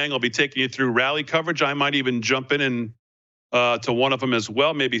whole gang will be taking you through rally coverage. I might even jump in and to one of them as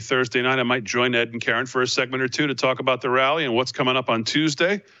well. Maybe Thursday night, I might join Ed and Karen for a segment or two to talk about the rally and what's coming up on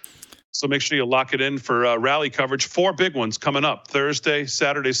Tuesday. So make sure you lock it in for rally coverage. 4 big ones coming up: Thursday,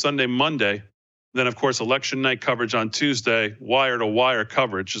 Saturday, Sunday, Monday. Then, of course, election night coverage on Tuesday, wire-to-wire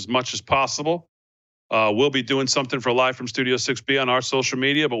coverage as much as possible. We'll be doing something for Live from Studio 6B on our social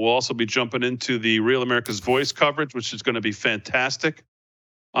media, but we'll also be jumping into the Real America's Voice coverage, which is going to be fantastic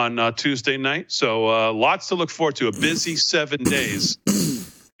on Tuesday night. So lots to look forward to. A busy 7 days.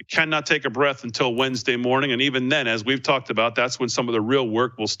 Cannot take a breath until Wednesday morning. And even then, as we've talked about, that's when some of the real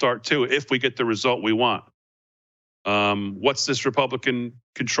work will start too, if we get the result we want. What's this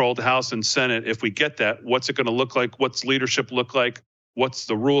Republican-controlled House and Senate? If we get that, what's it going to look like? What's leadership look like? What's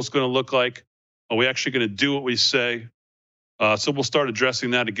the rules going to look like? Are we actually going to do what we say? So we'll start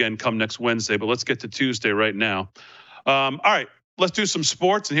addressing that again come next Wednesday. But let's get to Tuesday right now. All right. Let's do some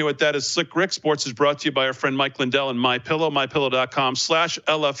sports and hear what that is. Slick Rick Sports is brought to you by our friend Mike Lindell and MyPillow,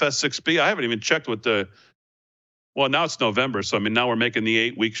 mypillow.com/LFS6B. I haven't even checked what now it's November. So, now we're making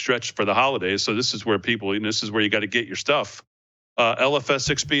the 8-week stretch for the holidays. So this is where this is where you got to get your stuff.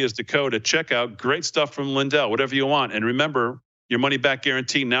 LFS6B is the code at checkout. Great stuff from Lindell, whatever you want. And remember, your money back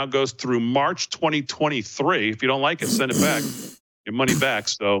guarantee now goes through March 2023. If you don't like it, send it back. your money back.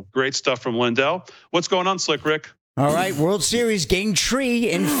 So great stuff from Lindell. What's going on, Slick Rick? All right, World Series game 3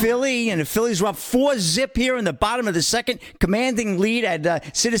 in Philly, and the Phillies were up 4-0 here in the bottom of the second, commanding lead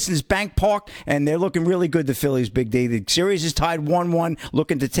at Citizens Bank Park, and they're looking really good, the Phillies, Big D. The series is tied 1-1,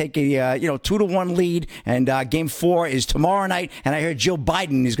 looking to take a 2-1 lead, and game 4 is tomorrow night, and I heard Joe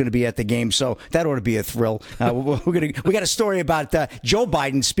Biden is going to be at the game, so that ought to be a thrill. We got a story about Joe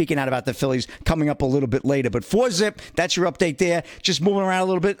Biden speaking out about the Phillies coming up a little bit later, but 4-0, that's your update there. Just moving around a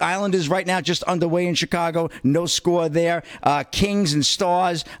little bit, Islanders right now just underway in Chicago, no score there. Kings and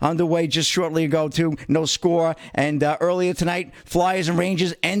Stars underway just shortly ago, too. No score. And earlier tonight, Flyers and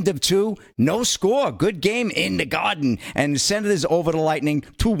Rangers, end of 2. No score. Good game in the Garden. And the Senators over the Lightning,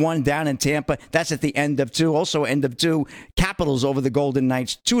 2-1 down in Tampa. That's at the end of 2. Also end of 2. Capitals over the Golden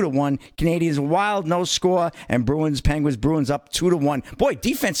Knights, 2-1. Canadians Wild, no score. And Penguins up 2-1. Boy,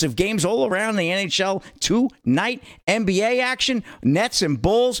 defensive games all around the NHL tonight. NBA action. Nets and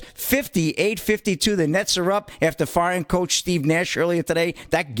Bulls, 58-52. The Nets are up after firing coach Steve Nash earlier today.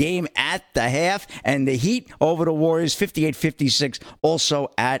 That game at the half. And the Heat over the Warriors, 58-56,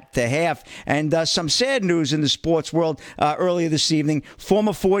 also at the half. And some sad news in the sports world earlier this evening.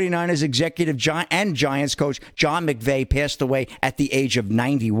 Former 49ers executive and Giants coach John McVay passed away at the age of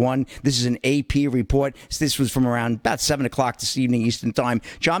 91. This is an AP report. This was from around about 7 o'clock this evening Eastern Time.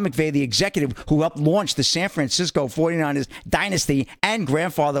 John McVay, the executive who helped launch the San Francisco 49ers dynasty and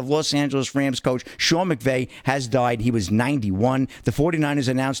grandfather of Los Angeles Rams coach Sean McVay, has died. He was 91. The 49ers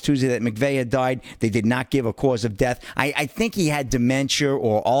announced Tuesday that McVay had died. They did not give a cause of death. I think he had dementia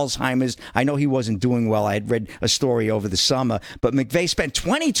or Alzheimer's. I know he wasn't doing well. I had read a story over the summer. But McVay spent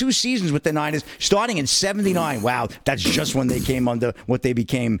 22 seasons with the Niners, starting in 79. Wow, that's just when they came under what they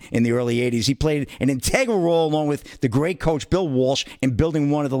became in the early 80s. He played an integral role along with the great coach Bill Walsh in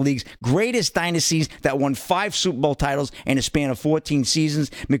building one of the league's greatest dynasties that won 5 Super Bowl titles in a span of 14 seasons.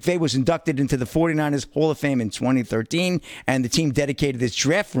 McVay was inducted into the 49ers Hall of Fame in 2013, and the team dedicated this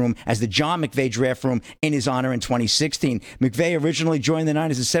draft room as the John McVay Draft Room in his honor in 2016. McVay originally joined the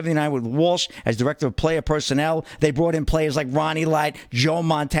Niners in 79 with Walsh as director of player personnel. They brought in players like Ronnie Lott, Joe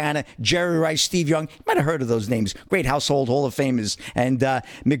Montana, Jerry Rice, Steve Young. You might have heard of those names. Great household Hall of Famers. And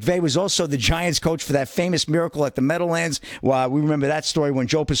McVay was also the Giants coach for that famous miracle at the Meadowlands. We remember that story when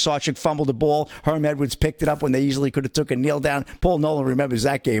Joe Pisarcik fumbled the ball. Herm Edwards picked it up when they easily could have took a kneel down. Paul Nolan remembers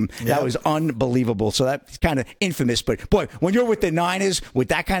that game. Yep. That was unbelievable. So that's kind of infamous. But boy, when you're with the Niners with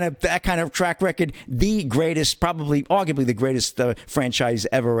that kind of track record, the greatest, probably arguably the greatest franchise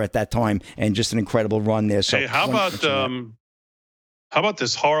ever at that time, and just an incredible run there. So hey, how about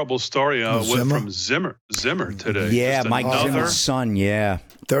this horrible story from Zimmer today? Yeah, Mike Zimmer's son. Yeah,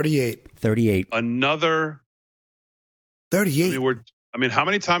 38. Another 38. I mean, how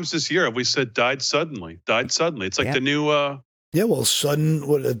many times this year have we said died suddenly? It's like the new. Sudden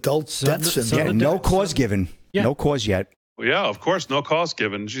adult death syndrome. Yeah, no cause given. Yeah. No cause yet. Well, yeah, of course, no cause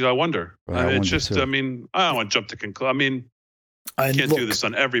given. Geez, I wonder. It's just, too. I mean, I don't want to jump to conclusion. I mean, I can't do this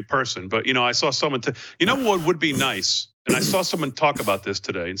on every person, but I saw someone. What would be nice, and I saw someone talk about this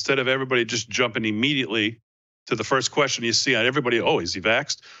today. Instead of everybody just jumping immediately to the first question you see on everybody, is he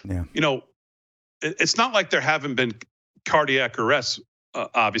vaxxed? Yeah. It's not like there haven't been cardiac arrests,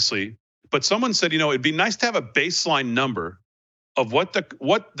 obviously, but someone said, it'd be nice to have a baseline number of what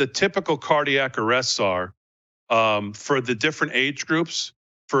the typical cardiac arrests are for the different age groups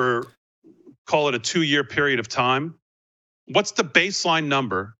for, call it a 2-year period of time. What's the baseline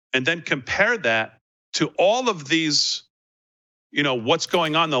number? And then compare that to all of these, what's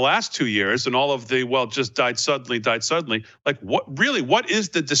going on the last 2 years and all of the, just died suddenly. Like what is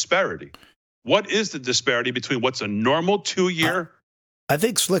the disparity? What is the disparity between what's a normal 2-year? I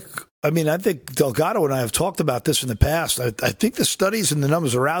think I think Delgado and I have talked about this in the past. I think the studies and the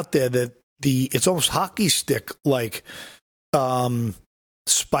numbers are out there that it's almost hockey stick like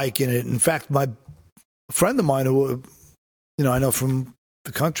spike in it. In fact, my friend of mine who I know from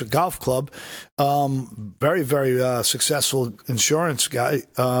the country golf club, very, very successful insurance guy.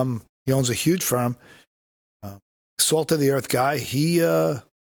 He owns a huge firm. Salt of the earth guy. He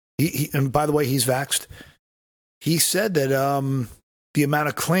and by the way, he's vaxxed. He said that the amount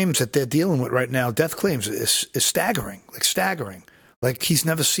of claims that they're dealing with right now, death claims, is staggering. Like he's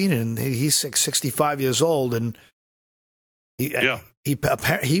never seen it, and he's 65 years old, and he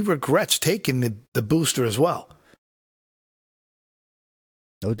regrets taking the booster as well.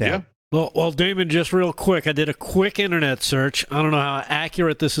 No doubt. Yeah. Well, Damon, just real quick, I did a quick internet search. I don't know how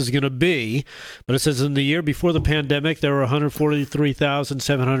accurate this is going to be, but it says in the year before the pandemic, there were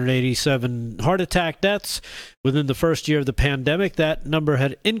 143,787 heart attack deaths. Within the first year of the pandemic, that number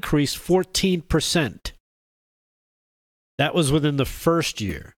had increased 14%. That was within the first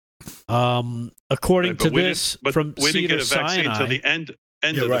year. According to this, from we didn't get a vaccine until the end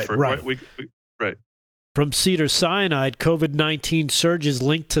of the first. Right. From Cedars-Sinai, COVID-19 surges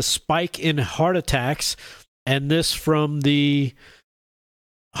linked to spike in heart attacks, and this from the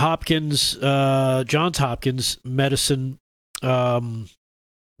Johns Hopkins Medicine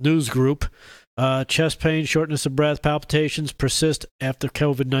news group. Chest pain, shortness of breath, palpitations persist after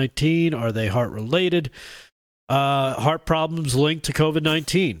COVID-19. Are they heart-related? Heart problems linked to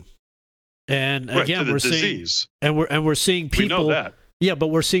COVID-19. And again, we're disease. seeing, and we're seeing people. We know that. Yeah, but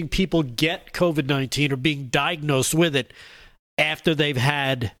we're seeing people get COVID-19 or being diagnosed with it after they've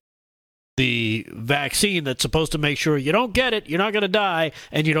had the vaccine that's supposed to make sure you don't get it, you're not going to die,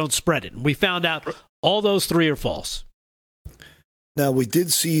 and you don't spread it. And we found out all those three are false. Now, we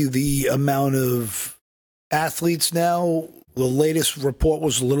did see the amount of athletes now. The latest report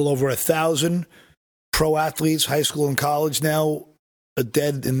was a little over 1,000 pro athletes, high school and college now, are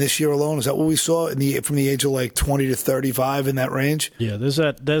dead in this year alone. Is that what we saw from the age of like 20 to 35 in that range? Yeah, there's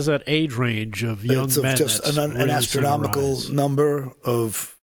that age range of young men. Just an astronomical number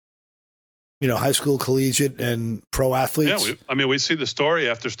of high school, collegiate, and pro athletes. Yeah, we see the story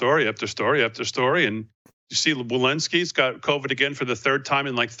after story after story after story, and you see Walensky's got COVID again for the third time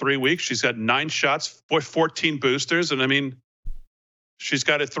in like 3 weeks. She's got 9 shots, 14 boosters, and she's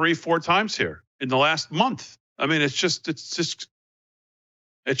got it 3-4 times here in the last month.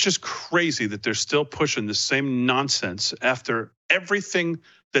 It's just crazy that they're still pushing the same nonsense after everything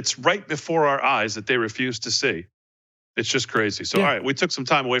that's right before our eyes that they refuse to see. It's just crazy. So, All right, we took some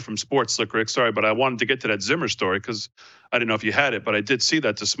time away from sports, Slick Rick. Sorry, but I wanted to get to that Zimmer story because I didn't know if you had it, but I did see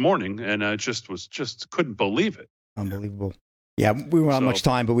that this morning, and I just couldn't believe it. Unbelievable. Yeah, we weren't on much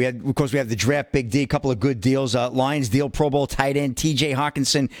time, but we had the draft Big D, a couple of good deals. Lions deal Pro Bowl tight end T.J.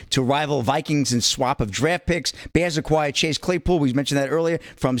 Hawkinson to rival Vikings in swap of draft picks. Bears acquire Chase Claypool, we mentioned that earlier,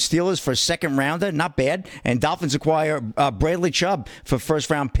 from Steelers for a second rounder, not bad. And Dolphins acquire Bradley Chubb for first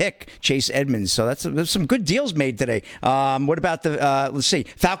round pick Chase Edmonds. So there's some good deals made today. What about let's see,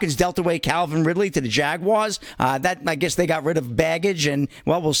 Falcons dealt away Calvin Ridley to the Jaguars. That I guess they got rid of baggage, and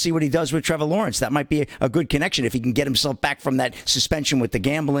we'll see what he does with Trevor Lawrence. That might be a good connection if he can get himself back from that suspension with the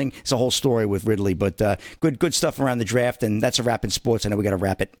gambling. It's a whole story with Ridley, but good stuff around the draft, and that's a wrap in sports. I know we got to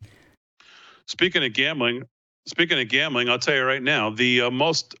wrap it. Speaking of gambling, I'll tell you right now, the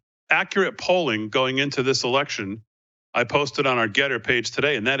most accurate polling going into this election, I posted on our Getter page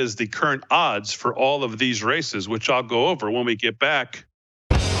today, and that is the current odds for all of these races, which I'll go over when we get back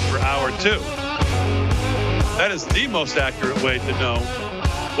for hour 2. That is the most accurate way to know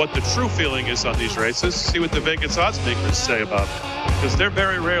what the true feeling is on these races. See what the Vegas odds makers say about it, because they're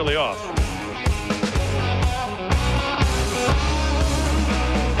very rarely off.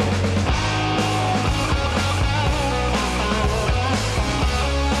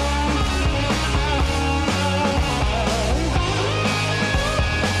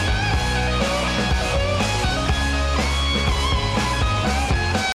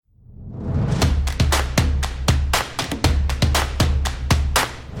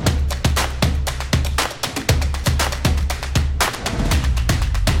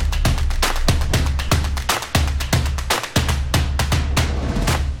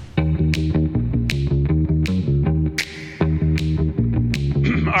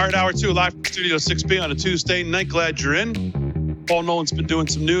 Hour 2 live from Studio 6B on a Tuesday night. Glad you're in. Paul Nolan's been doing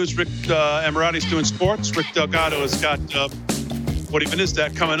some news. Rick Emirati's doing sports. Rick Delgado has got what even is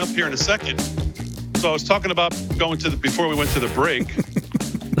that coming up here in a second. So I was talking about before we went to the break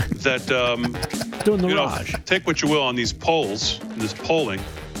that doing the Raj. Take what you will on these polls, this polling.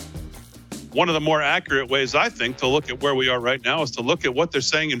 One of the more accurate ways, I think, to look at where we are right now is to look at what they're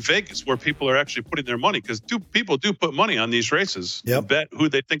saying in Vegas, where people are actually putting their money, because people do put money on these races. Yep. And bet who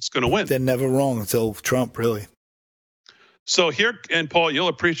they think is going to win. They're never wrong until Trump, really. So here, and Paul, you'll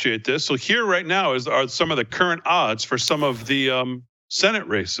appreciate this. So here right now are some of the current odds for some of the Senate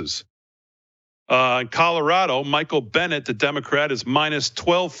races. In Colorado, Michael Bennet, the Democrat, is minus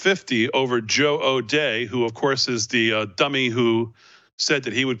 1250 over Joe O'Dea, who, of course, is the dummy who said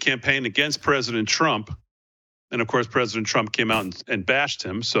that he would campaign against President Trump. And of course, President Trump came out and bashed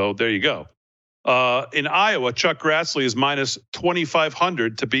him. So there you go. In Iowa, Chuck Grassley is minus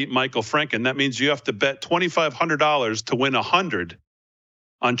 2,500 to beat Michael Franken. That means you have to bet $2,500 to win 100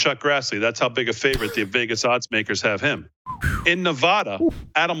 on Chuck Grassley. That's how big a favorite the Vegas odds makers have him. In Nevada,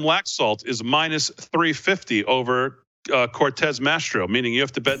 Adam Laxalt is minus 350 over Cortez Mastro, meaning you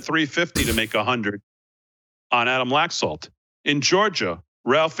have to bet 350 to make 100 on Adam Laxalt. In Georgia,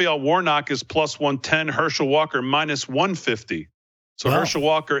 Raphael Warnock is plus 110, Herschel Walker minus 150. So Herschel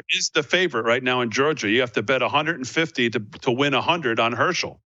Walker is the favorite right now in Georgia. You have to bet 150 to win 100 on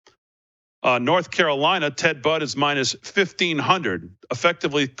Herschel. North Carolina, Ted Budd is minus 1,500,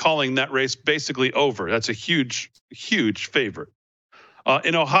 effectively calling that race basically over. That's a huge, huge favorite.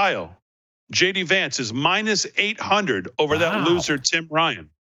 In Ohio, J.D. Vance is minus 800 over that loser Tim Ryan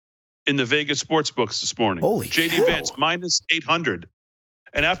in the Vegas sports books this morning. Holy J.D. Vance minus 800.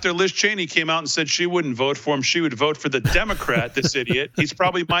 And after Liz Cheney came out and said she wouldn't vote for him, she would vote for the Democrat, this idiot. He's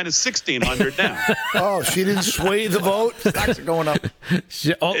probably minus 1,600 now. Oh, she didn't sway the vote? Stocks are going up.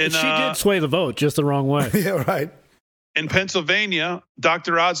 She did sway the vote, just the wrong way. Yeah, right. In Pennsylvania,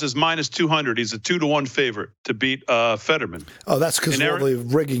 Dr. Oz is minus 200. He's a 2-1 favorite to beat Fetterman. Oh, that's because of all the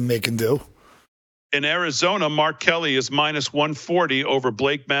rigging they can do. In Arizona, Mark Kelly is minus 140 over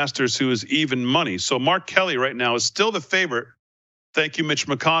Blake Masters, who is even money. So Mark Kelly right now is still the favorite. Thank you, Mitch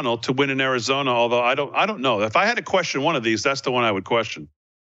McConnell, to win in Arizona. Although I don't know. If I had to question one of these, that's the one I would question.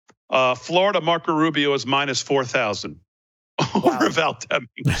 Florida, Marco Rubio is minus 4,000 over Val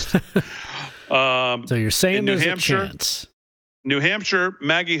Demings. So you're saying there's a chance. New Hampshire,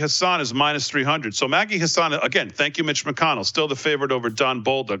 Maggie Hassan is minus 300. So Maggie Hassan, again, thank you, Mitch McConnell, still the favorite over Don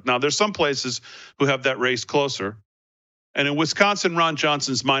Bolduc. Now, there's some places who have that race closer. And in Wisconsin, Ron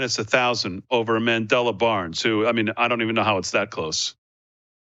Johnson's minus 1,000 over Mandela Barnes, who, I mean, I don't even know how it's that close.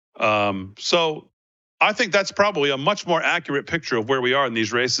 So I think that's probably a much more accurate picture of where we are in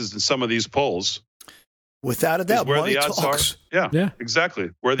these races than some of these polls. Without a doubt, where the odds talks. are. Yeah, exactly.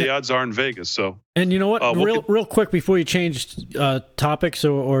 Where the odds are in Vegas. So, and you know what? Real quick before you change topics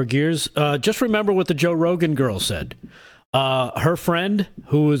or gears, just remember what the Joe Rogan girl said. Her friend,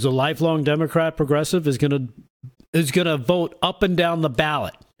 who is a lifelong Democrat progressive, is gonna vote up and down the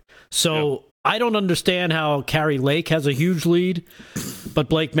ballot. So I don't understand how Carrie Lake has a huge lead, but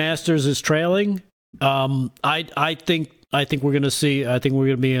Blake Masters is trailing. I think we're going to see. I think we're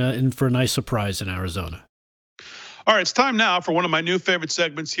going to be in for a nice surprise in Arizona. All right, it's time now for one of my new favorite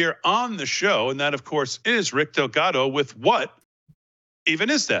segments here on the show, and that, of course, is Rick Delgado with What Even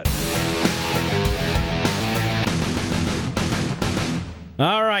Is That?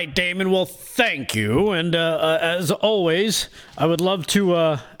 All right, Damon. Well, thank you. And as always, I would love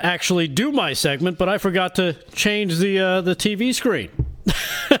to actually do my segment, but I forgot to change the TV screen.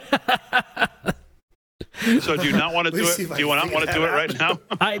 So do you not want to do it? Do you not want to do it right now?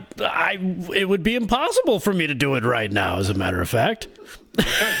 It would be impossible for me to do it right now, as a matter of fact.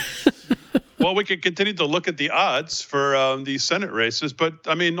 Okay. Well, we could continue to look at the odds for the Senate races, but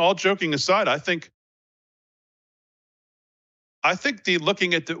I mean, all joking aside, I think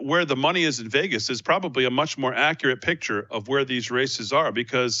looking at where the money is in Vegas is probably a much more accurate picture of where these races are,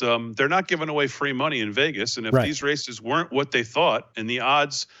 because they're not giving away free money in Vegas, and if these races weren't what they thought, and the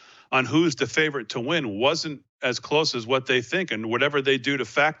odds on who's the favorite to win wasn't as close as what they think, and whatever they do to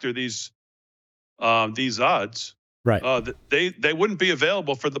factor these odds, they wouldn't be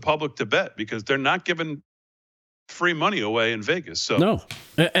available for the public to bet, because they're not giving free money away in Vegas. So no,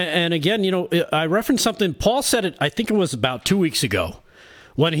 and again, I referenced something. Paul said it. I think it was about 2 weeks ago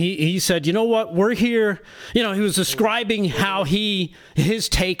when he said, you know what, we're here. He was describing how his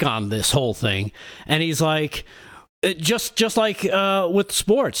take on this whole thing, and he's like. Just like with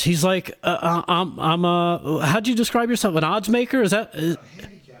sports, he's like, I'm how'd you describe yourself? An odds maker? Is that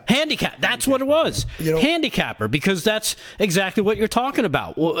handicap? That's what it was. Handicapper, because that's exactly what you're talking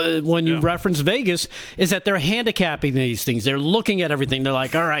about when you reference Vegas. Is that they're handicapping these things? They're looking at everything. They're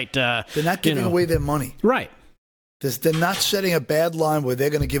like, all right, they're not giving away their money. Right. They're not setting a bad line where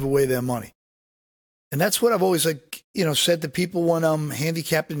they're going to give away their money. And that's what I've always said to people when I'm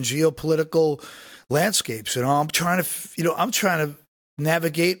handicapping geopolitical landscapes. I'm trying to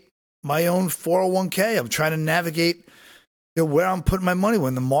navigate my own 401k. I'm trying to navigate where I'm putting my money.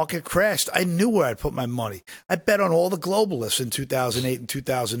 When the market crashed, I knew where I'd put my money. I bet on all the globalists in 2008 and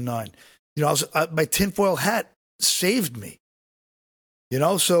 2009. My tinfoil hat saved me.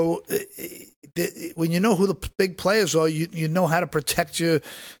 So when you know who the big players are, you know how to protect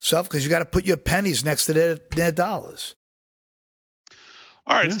yourself, because you got to put your pennies next to their dollars.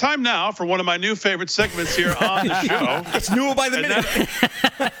 All right, it's time now for one of my new favorite segments here on the show. It's new by the minute.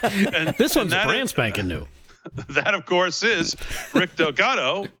 This one's brand spanking new. That, of course, is Rick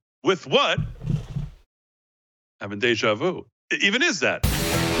Delgado with What? Having deja vu. Even is that?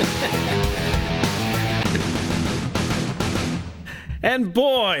 And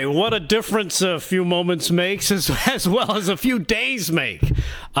boy, what a difference a few moments makes as well as a few days make.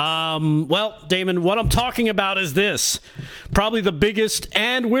 Well, Damon, what I'm talking about is this. Probably the biggest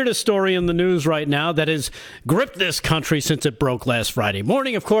and weirdest story in the news right now that has gripped this country since it broke last Friday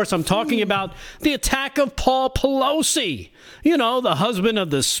morning. Of course, I'm talking about the attack of Paul Pelosi. You know, the husband of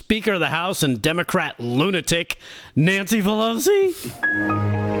the Speaker of the House and Democrat lunatic, Nancy Pelosi.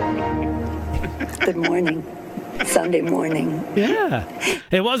 Good morning. Sunday morning. Yeah.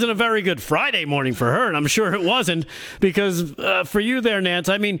 It wasn't a very good Friday morning for her, and I'm sure it wasn't, because for you there, Nance,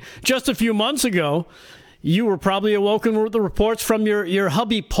 I mean, just a few months ago, you were probably awoken with the reports from your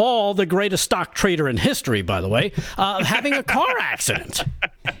hubby Paul, the greatest stock trader in history, by the way, having a car accident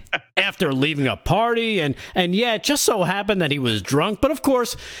after leaving a party. And yeah, it just so happened that he was drunk. But of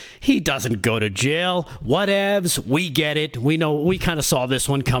course, he doesn't go to jail. Whatevs. We get it. We know. We kind of saw this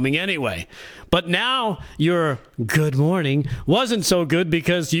one coming anyway. But now your good morning wasn't so good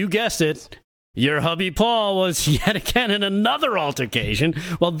because you guessed it. Your hubby Paul was yet again in another altercation.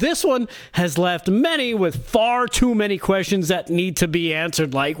 Well, this one has left many with far too many questions that need to be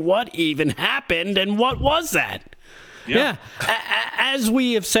answered, like what even happened and what was that? Yeah. As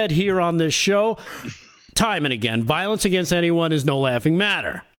we have said here on this show, time and again, violence against anyone is no laughing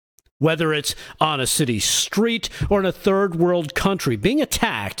matter. Whether it's on a city street or in a third world country, being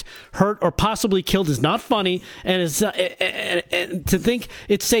attacked, hurt, or possibly killed is not funny. And it's and to think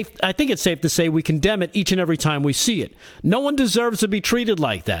it's safe. I think it's safe to say we condemn it each and every time we see it. No one deserves to be treated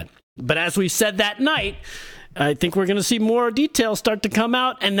like that. But as we said that night, I think we're going to see more details start to come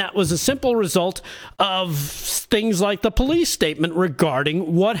out, and that was a simple result of things like the police statement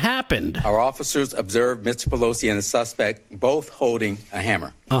regarding what happened. Our officers observed Mr. Pelosi and the suspect both holding a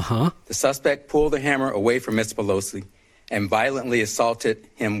hammer. The suspect pulled the hammer away from Mr. Pelosi and violently assaulted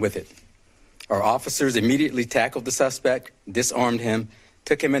him with it. Our officers immediately tackled the suspect, disarmed him,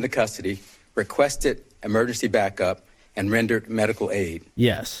 took him into custody, requested emergency backup, and rendered medical aid.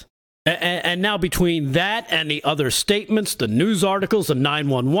 Yes. And now between that and the other statements, the news articles, the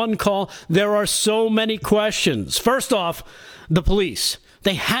 911 call, there are so many questions. First off, the police.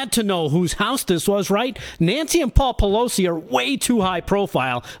 They had to know whose house this was, right? Nancy and Paul Pelosi are way too high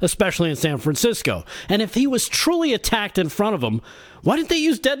profile, especially in San Francisco. And if he was truly attacked in front of them, why didn't they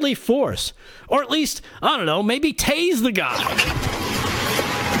use deadly force? Or at least, I don't know, maybe tase the guy.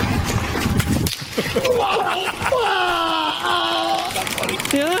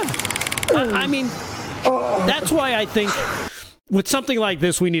 Yeah. I mean, that's why I think with something like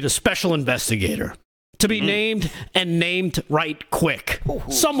this, we need a special investigator to be named and named right quick.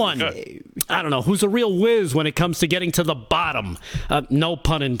 Someone, I don't know, who's a real whiz when it comes to getting to the bottom. No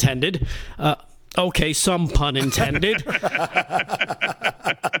pun intended. Okay, some pun intended. But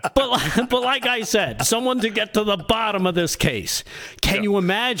like I said, someone to get to the bottom of this case. Can you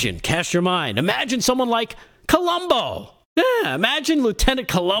imagine? Cast your mind. Imagine someone like Columbo. Yeah, imagine Lieutenant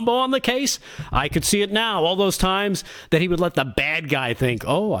Columbo on the case. I could see it now. All those times that he would let the bad guy think,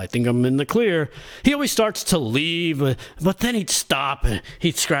 oh, I think I'm in the clear. He always starts to leave, but then he'd stop,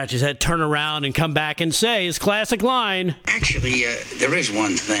 he'd scratch his head, turn around, and come back and say his classic line. Actually, there is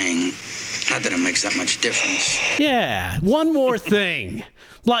one thing. Not that it makes that much difference. Yeah, one more thing.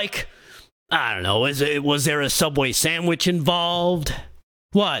 Like, I don't know, was there a Subway sandwich involved?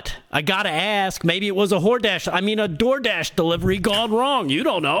 What? I gotta ask. Maybe it was a DoorDash delivery gone wrong. You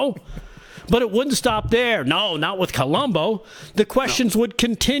don't know. But it wouldn't stop there. No, not with Columbo. The questions would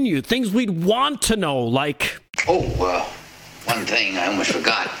continue. Things we'd want to know, like... one thing I almost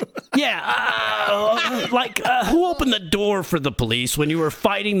forgot. Yeah, who opened the door for the police when you were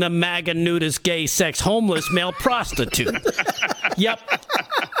fighting the MAGA nudist gay sex homeless male prostitute? Yep.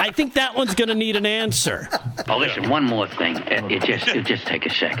 I think that one's going to need an answer. Oh, listen, one more thing. It'll just take a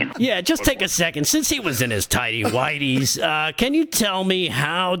second. Yeah, just take a second. Since he was in his tidy whities, can you tell me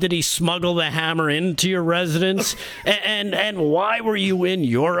how did he smuggle the hammer into your residence? And why were you in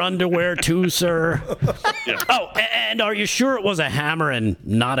your underwear too, sir? Yeah. Oh, and are you sure it was a hammer and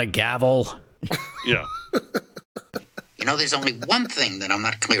not a gavel? Yeah. You know, there's only one thing that I'm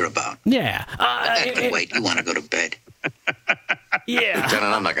not clear about. Yeah. Wait, you want to go to bed? Yeah.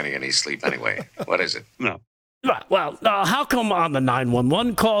 Lieutenant, I'm not going to get any sleep anyway. What is it? No. Well, how come on the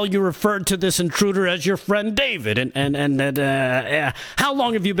 911 call you referred to this intruder as your friend David? And how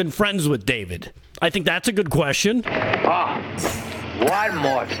long have you been friends with David? I think that's a good question. One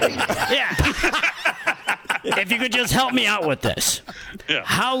more thing. Yeah. If you could just help me out with this. Yeah.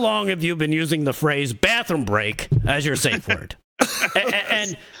 How long have you been using the phrase bathroom break as your safe word?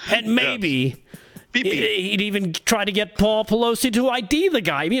 and maybe Beep, beep. He'd even try to get Paul Pelosi to ID the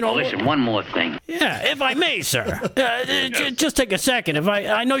guy. Listen, one more thing. Yeah, if I may, sir. Just take a second.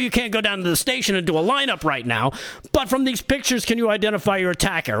 I know you can't go down to the station and do a lineup right now, but from these pictures, can you identify your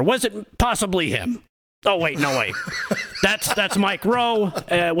attacker? Was it possibly him? Oh, wait, no, wait. That's Mike Rowe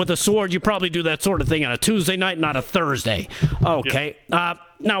with a sword. You probably do that sort of thing on a Tuesday night, not a Thursday. Okay.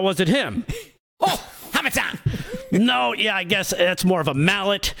 Now, was it him? Oh, Hamilton! No, yeah, I guess that's more of a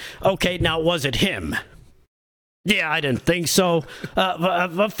mallet. Okay, now, was it him? Yeah, I didn't think so.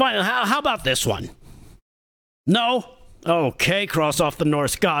 Fine. How about this one? No? Okay, cross off the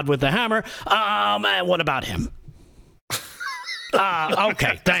Norse god with the hammer. What about him?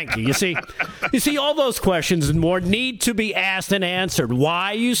 Okay, thank you. You see, all those questions and more need to be asked and answered.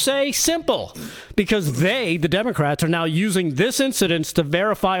 Why, you say? Simple. Because the Democrats, are now using this incident to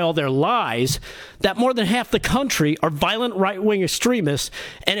verify all their lies that more than half the country are violent right-wing extremists,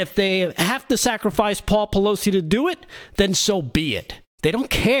 and if they have to sacrifice Paul Pelosi to do it, then so be it. They don't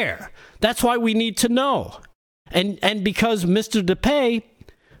care. That's why we need to know. And because Mr. DePay,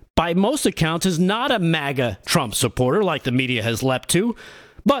 by most accounts, is not a MAGA Trump supporter like the media has leapt to,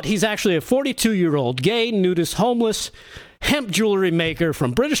 but he's actually a 42-year-old gay, nudist, homeless, hemp jewelry maker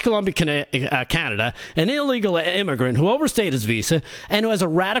from British Columbia, Canada, an illegal immigrant who overstayed his visa, and who has a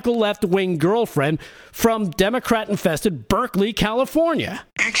radical left-wing girlfriend from Democrat-infested Berkeley, California.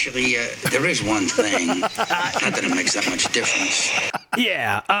 Actually, there is one thing. Not that it makes that much difference.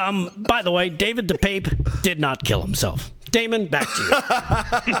 Yeah, by the way, David DePape did not kill himself. Damon, back to you.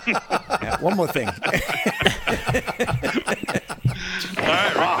 Yeah, one more thing. All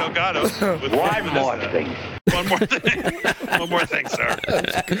right, Rick Delgado. One more thing. One more thing. One more thing, sir.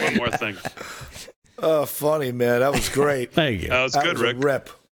 One more thing. Oh, funny, man. That was great. Thank you. That was good, Rick. A rip.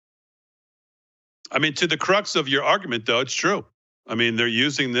 I mean, to the crux of your argument, though, it's true. I mean, they're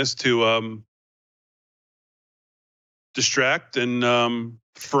using this to distract and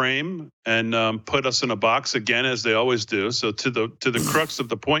frame and put us in a box again, as they always do. So to the crux of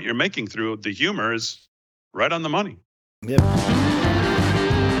the point you're making through the humor is right on the money. Yep.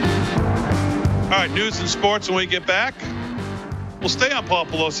 All right, news and sports when we get back. We'll stay on Paul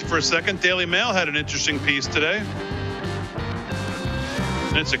Pelosi for a second. Daily Mail had an interesting piece today.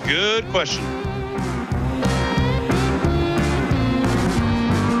 And it's a good question.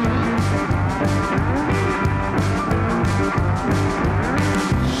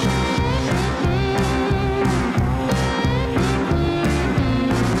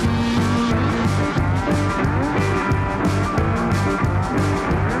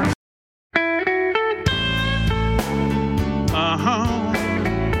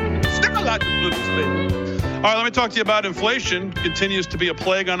 All right, let me talk to you about inflation. Continues to be a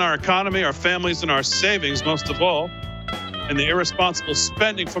plague on our economy, our families, and our savings, most of all. And the irresponsible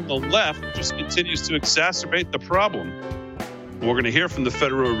spending from the left just continues to exacerbate the problem. We're going to hear from the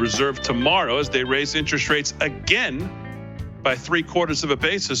Federal Reserve tomorrow as they raise interest rates again by 0.75 of a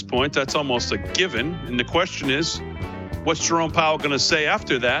basis point. That's almost a given. And the question is, what's Jerome Powell going to say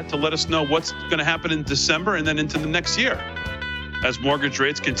after that to let us know what's going to happen in December and then into the next year? As mortgage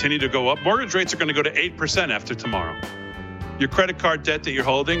rates continue to go up, mortgage rates are going to go to 8% after tomorrow. Your credit card debt that you're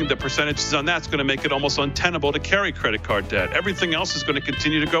holding, the percentages on that's going to make it almost untenable to carry credit card debt. Everything else is going to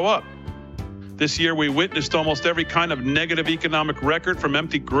continue to go up. This year, we witnessed almost every kind of negative economic record, from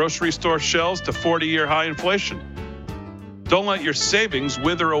empty grocery store shelves to 40-year high inflation. Don't let your savings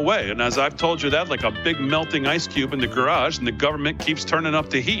wither away. And as I've told you that, like a big melting ice cube in the garage, and the government keeps turning up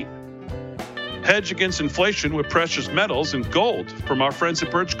the heat. Hedge against inflation with precious metals and gold from our friends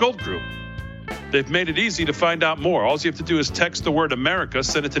at Birch Gold Group. They've made it easy to find out more. All you have to do is text the word America,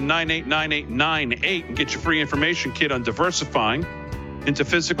 send it to 989898, and get your free information kit on diversifying into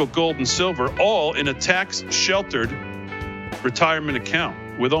physical gold and silver, all in a tax-sheltered retirement account.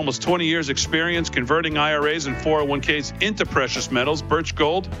 With almost 20 years experience converting IRAs and 401ks into precious metals, Birch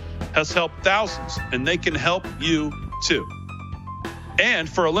Gold has helped thousands, and they can help you too. And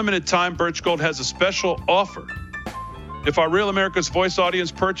for a limited time, Birch Gold has a special offer. If our Real America's Voice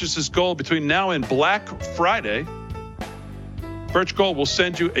audience purchases gold between now and Black Friday, Birch Gold will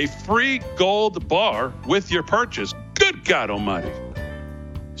send you a free gold bar with your purchase. Good God Almighty.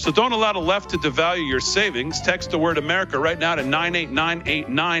 So don't allow the left to devalue your savings. Text the word America right now to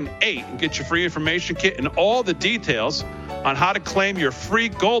 989898 and get your free information kit and all the details on how to claim your free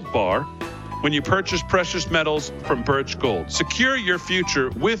gold bar when you purchase precious metals from Birch Gold. Secure your future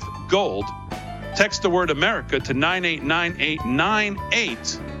with gold. Text the word America to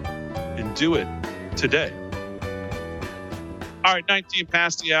 989898 and do it today. All right, 19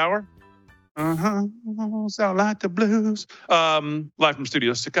 past the hour. Sound like the blues. Live from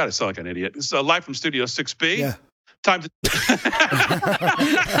Studio 6. God, I sound like an idiot. It's live from Studio 6B. Yeah. Time to.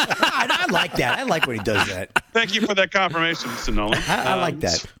 I like that. I like when he does that. Thank you for that confirmation, Mr. Nolan. I like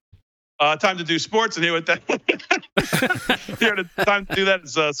that. Time to do sports, and here with that. Here the time to do that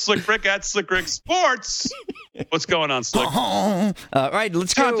is Slick Rick at Slick Rick Sports. What's going on, Slick? All right,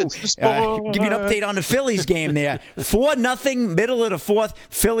 let's go. Give you an update on the Phillies game there. 4-0, middle of the fourth.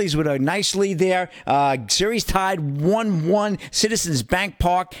 Phillies with a nice lead there. Series tied 1-1. Citizens Bank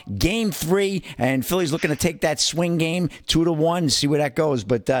Park, Game 3, and Phillies looking to take that swing game 2-1. See where that goes.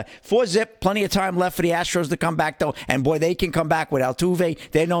 But 4-0, plenty of time left for the Astros to come back though. And boy, they can come back with Altuve.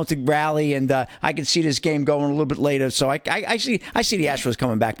 They're known to rally, and I can see this game going a little bit later. So I see the Astros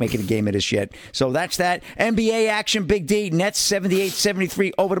coming back, making a game of this yet. So that's that. NBA action, Big D. Nets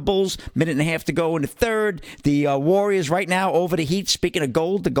 78-73 over the Bulls. Minute and a half to go in the third. The Warriors right now over the Heat. Speaking of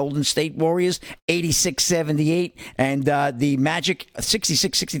gold, the Golden State Warriors 86-78, and the Magic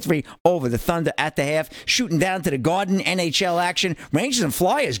 66-63 over the Thunder at the half. Shooting down to the Garden, NHL action. Rangers and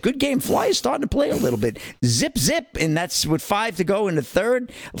Flyers, good game. Flyers starting to play a little bit. Zip, and that's with 5 to go in the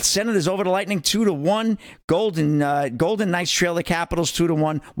third. Senators over the Lightning 2-1. Golden Knights trail the Capitals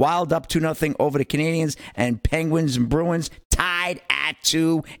 2-1. Wild up 2-0 over the Canadiens, and Penguins and Bruins tied at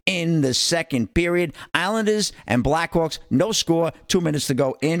 2 in the second period. Islanders and Blackhawks, no score, 2 minutes to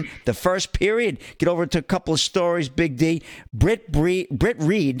go in the first period. Get over to a couple of stories, Big D. Britt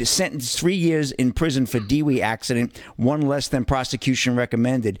Reed sentenced 3 years in prison for Dewey accident, 1 less than prosecution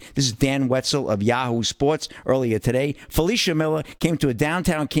recommended. This is Dan Wetzel of Yahoo Sports earlier today. Felicia Miller came to a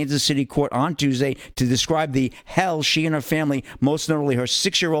downtown Kansas City court on Tuesday to describe the hell she and her family, most notably her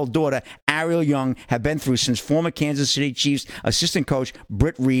 6-year-old daughter, Ariel Young, have been through since former Kansas City Chiefs assistant coach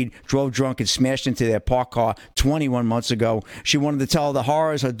Britt Reed drove drunk and smashed into their parked car 21 months ago. She wanted to tell the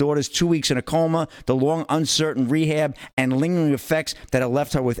horrors, her daughter's 2 weeks in a coma, the long, uncertain rehab, and lingering effects that have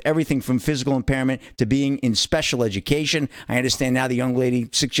left her with everything from physical impairment to being in special education. I understand now the young lady,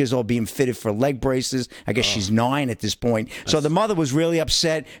 6 years old, being fitted for leg braces. I guess she's 9 at this point. So the mother was really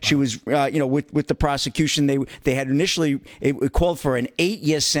upset. She was, with the prosecution, they had initially it called for an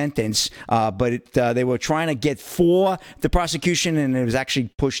 8-year sentence, but they were trying to get 4 the prosecution, and it was actually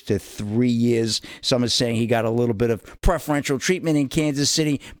pushed to 3 years. Some are saying he got a little bit of preferential treatment in Kansas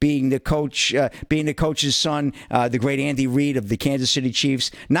City, being the coach's son, the great Andy Reid of the Kansas City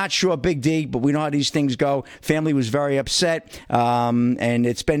Chiefs. Not sure, Big D, but we know how these things go. Family was very upset, and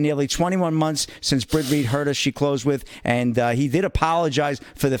it's been nearly 21 months since Britt Reed hurt us, she closed with, and he did apologize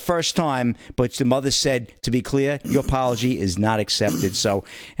for the first time, but the mother said, to be clear, your apology is not accepted. So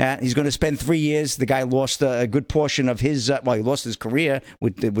he's going to spend 3 years. The guy lost a good portion of his, he lost his career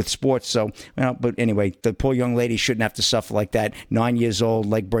with sports. So, but anyway, the poor young lady shouldn't have to suffer like that. 9 years old,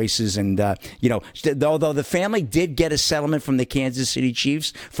 leg braces, and although the family did get a settlement from the Kansas City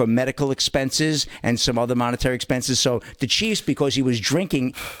Chiefs for medical expenses and some other monetary expenses. So the Chiefs, because he was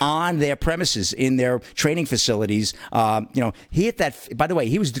drinking on their premises in their training facilities, he hit that. By the way,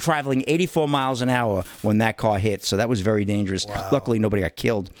 he was traveling 84 miles an hour when that car hit. So that was very dangerous. Wow. Luckily, nobody got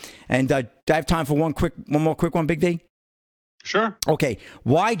killed. And do I have time for one more quick one, Big D? Sure. Okay.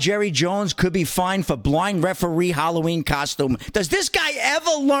 Why Jerry Jones could be fined for blind referee Halloween costume. Does this guy ever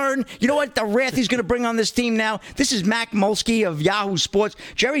learn? You know what? The wrath he's going to bring on this team now. This is Mac Molsky of Yahoo Sports.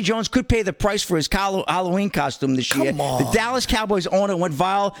 Jerry Jones could pay the price for his Halloween costume this year. Come on. The Dallas Cowboys owner went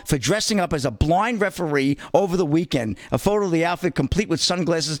viral for dressing up as a blind referee over the weekend. A photo of the outfit, complete with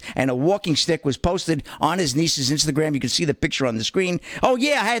sunglasses and a walking stick, was posted on his niece's Instagram. You can see the picture on the screen. Oh,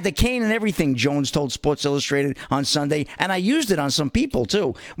 yeah, I had the cane and everything, Jones told Sports Illustrated on Sunday, and I used it on some people,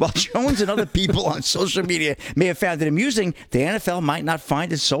 too. While Jones and other people on social media may have found it amusing, the NFL might not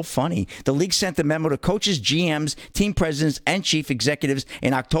find it so funny. The league sent a memo to coaches, GMs, team presidents, and chief executives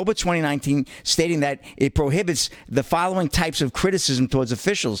in October 2019 stating that it prohibits the following types of criticism towards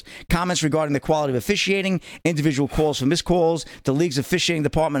officials: comments regarding the quality of officiating, individual calls for missed calls, the league's officiating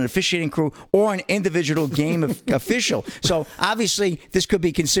department and officiating crew, or an individual game official. So obviously this could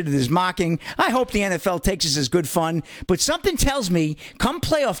be considered as mocking. I hope the NFL takes this as good fun, but something tells me come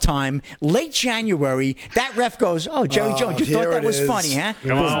playoff time, late January, that ref goes, "Oh, Jerry Jones, you thought that was funny, huh?"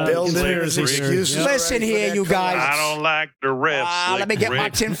 Come on, builders, excuses. Listen here, you guys. I don't like the refs. Let me get my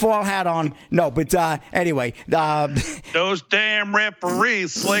tinfoil hat on. No, but anyway. Those damn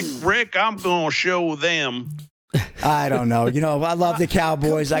referees, Slick Rick, I'm going to show them. I don't know. I love the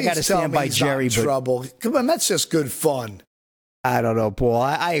Cowboys. I got to stand by Jerry. Trouble. Come on, that's just good fun. I don't know, Paul.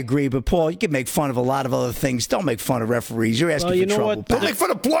 I agree, but Paul, you can make fun of a lot of other things. Don't make fun of referees. You're asking for trouble. Don't make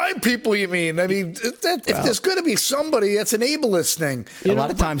fun of blind people, you mean? I mean, if there's going to be somebody, that's an ableist thing. A lot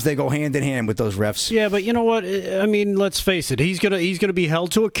of times they go hand in hand with those refs. Yeah, but you know what? I mean, let's face it. He's gonna be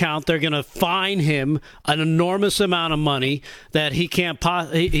held to account. They're gonna fine him an enormous amount of money that he can't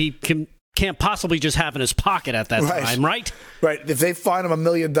possibly just have in his pocket at that time, right? Right. If they fine him $1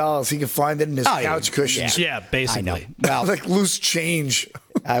 million, he can find it in his couch cushions. Yeah, basically. I know. Well, like loose change.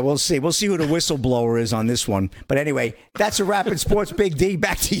 We'll see. We'll see who the whistleblower is on this one. But anyway, that's a wrap in sports. Big D,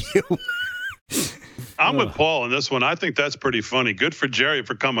 back to you. I'm with Paul on this one. I think that's pretty funny. Good for Jerry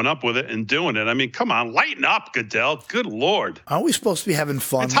for coming up with it and doing it. I mean, come on, lighten up, Goodell. Good Lord. Aren't we supposed to be having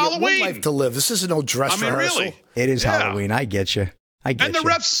fun? It's Halloween. We have one life to live. This isn't no dress rehearsal. Really. It is Halloween. I get you. And the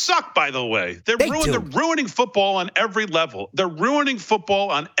refs suck, by the way. They're ruining football on every level. They're ruining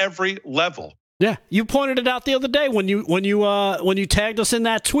football on every level. Yeah, you pointed it out the other day when you tagged us in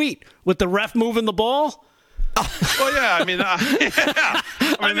that tweet with the ref moving the ball. Well, yeah, I mean,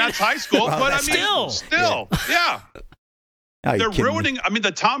 that's high school, but I mean, still, yeah. They're ruining. I mean,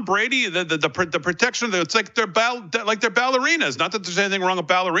 the Tom Brady, the protection. It's like they're ballerinas. Not that there's anything wrong with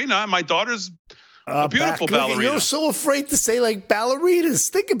ballerina. My daughter's a beautiful ballerina. You're so afraid to say like ballerinas.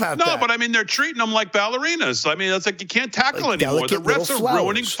 Think about that. No, but I mean, they're treating them like ballerinas. I mean, it's like you can't tackle like anymore. The refs are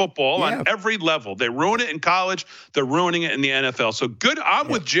ruining football on every level. They ruin it in college. They're ruining it in the NFL. So good. I'm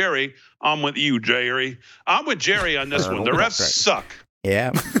with Jerry. I'm with you, Jerry. I'm with Jerry on this one. The refs suck. Yeah.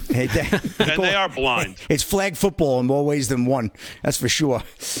 And they are blind. It's flag football in more ways than one. That's for sure.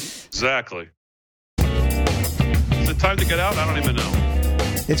 Exactly. Is it time to get out? I don't even know.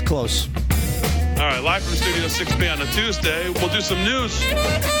 It's close. All right, live from Studio 6B on a Tuesday. We'll do some news.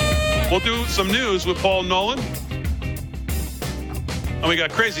 We'll do some news with Paul Nolan. And we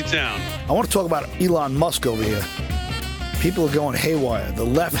got Crazy Town. I want to talk about Elon Musk over here. People are going haywire. The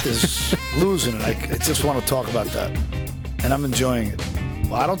left is losing it. I just want to talk about that. And I'm enjoying it.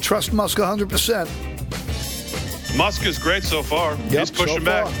 Well, I don't trust Musk 100%. Musk is great so far. Yep, he's pushing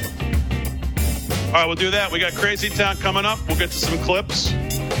back. All right, we'll do that. We got Crazy Town coming up. We'll get to some clips.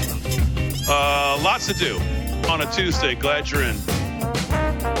 Lots to do on a Tuesday. Glad you're in.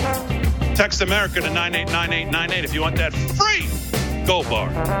 Text America to 989898 if you want that free Gold Bar.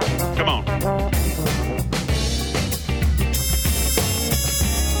 Come on.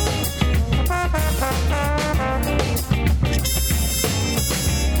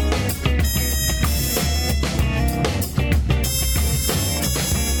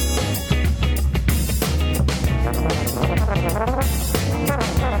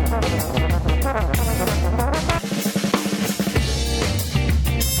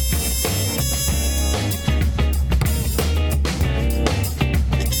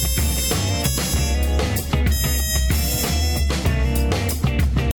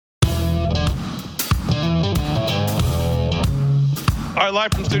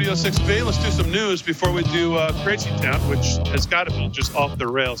 Live from Studio 6B. Let's do some news before we do Crazy Town, which has got to be just off the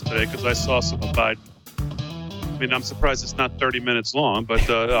rails today because I saw some of Biden. I mean, I'm surprised it's not 30 minutes long, but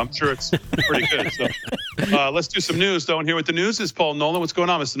I'm sure it's pretty good. So let's do some news, though. And here with the news is Paul Nolan. What's going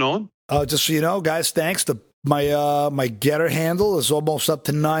on, Mr. Nolan? Just so you know, guys, thanks. My Getter handle is almost up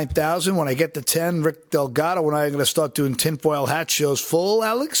to 9,000. When I get to 10, Rick Delgado and I are going to start doing tinfoil hat shows full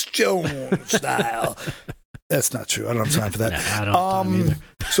Alex Jones style. That's not true. I don't have time for that. No, I don't have time either.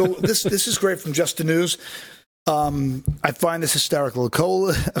 So this is great from Just the News. I find this hysterical.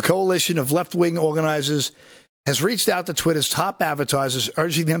 A coalition of left-wing organizers has reached out to Twitter's top advertisers,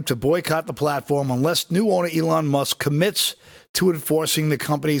 urging them to boycott the platform unless new owner Elon Musk commits to enforcing the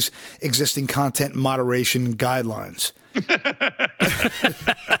company's existing content moderation guidelines.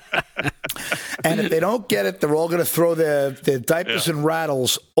 And if they don't get it, they're all going to throw their diapers and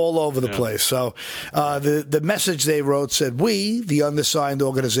rattles all over the place. So the message they wrote said, "We, the undersigned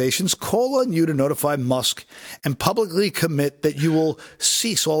organizations, call on you to notify Musk and publicly commit that you will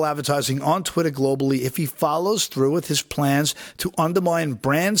cease all advertising on Twitter globally if he follows through with his plans to undermine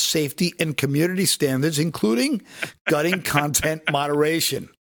brand safety and community standards, including gutting content moderation."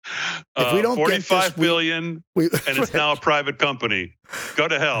 If we don't $45 billion, and it's now a private company. Go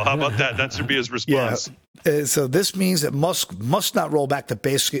to hell. How about that? That should be his response. Yeah. So this means that Musk must not roll back the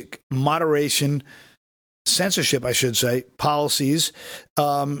basic moderation, censorship, I should say, policies,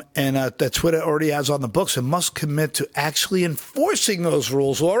 and that Twitter already has on the books, and must commit to actually enforcing those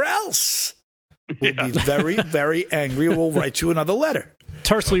rules, or else we'll be very, very angry. We'll write you another letter.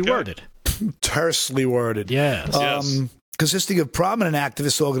 Tersely worded. Tersely worded. Yes. A consisting of prominent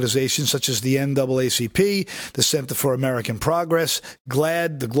activist organizations such as the NAACP, the Center for American Progress,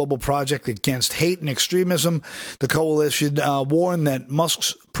 GLAAD, the Global Project Against Hate and Extremism. The coalition warned that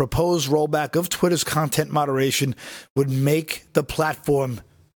Musk's proposed rollback of Twitter's content moderation would make the platform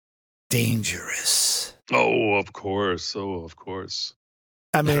dangerous. Oh, of course. Oh, of course.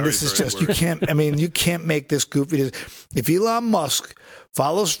 I mean, this is just, you can't make this goofy. If Elon Musk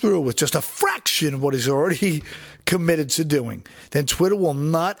follows through with just a fraction of what he's already committed to doing, then Twitter will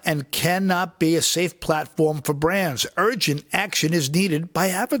not and cannot be a safe platform for brands. Urgent action is needed by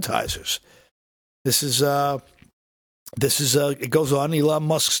advertisers. It goes on. Elon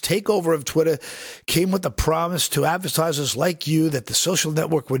Musk's takeover of Twitter came with the promise to advertisers like you that the social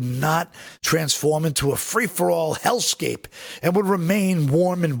network would not transform into a free-for-all hellscape and would remain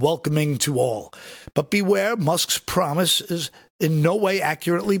warm and welcoming to all. But beware, Musk's promises in no way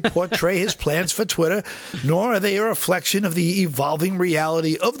accurately portray his plans for Twitter, nor are they a reflection of the evolving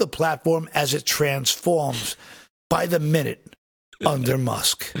reality of the platform as it transforms by the minute under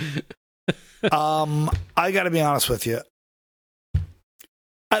Musk. I got to be honest with you.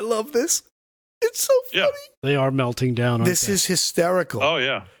 I love this. It's so funny. Yeah. They are melting down. This is hysterical. Oh,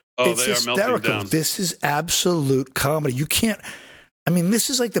 yeah. Oh, it's they hysterical. are melting down. This is absolute comedy. You can't. I mean,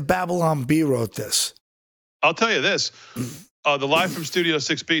 this is like the Babylon Bee wrote this. I'll tell you this. The Live from Studio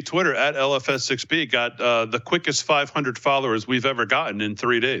 6B Twitter at LFS6B got the quickest 500 followers we've ever gotten in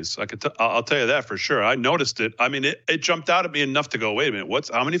 3 days. I'll tell you that for sure. I noticed it. I mean, it jumped out at me enough to go, wait a minute,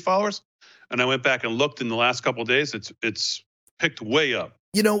 how many followers? And I went back and looked in the last couple of days. It's picked way up.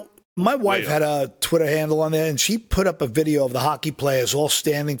 You know, my wife had a Twitter handle on there, and she put up a video of the hockey players all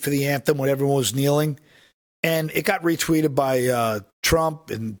standing for the anthem when everyone was kneeling. And it got retweeted by Trump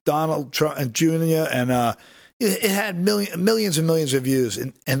and Donald Trump and Jr. And it had millions and millions of views.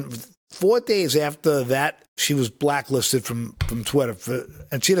 And 4 days after that, she was blacklisted from Twitter.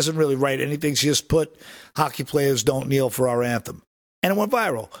 And she doesn't really write anything. She just put hockey players don't kneel for our anthem. And it went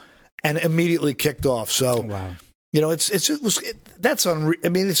viral and immediately kicked off. So, wow. You know, that's unreal. I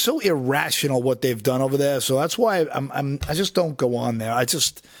mean, it's so irrational what they've done over there. So that's why I just don't go on there. I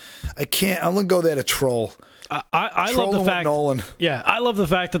can't. I'm gonna go there to troll. I love the fact. Nolan. Yeah, I love the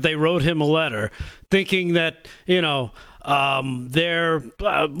fact that they wrote him a letter, thinking that they're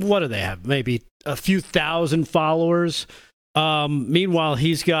what do they have? Maybe a few thousand followers. Meanwhile,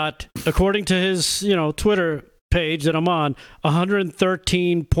 he's got, according to his Twitter page that I'm on,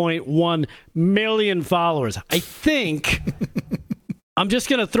 113.1 million followers. I think I'm just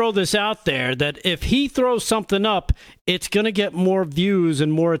going to throw this out there that if he throws something up, it's going to get more views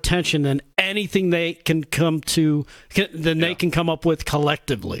and more attention than anything they can they can come up with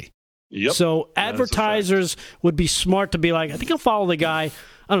collectively. Yep. So advertisers would be smart to be like, I think I'll follow the guy,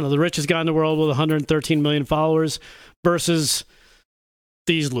 I don't know, the richest guy in the world with 113 million followers versus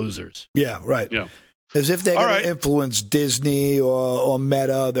these losers. Yeah, right. Yeah. As if they're going to influence Disney or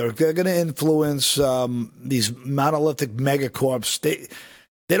Meta. They're going to influence these monolithic megacorps. They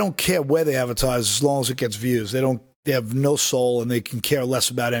don't care where they advertise as long as it gets views. They have no soul and they can care less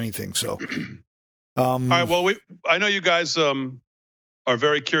about anything. So, all right. Well, I know you guys are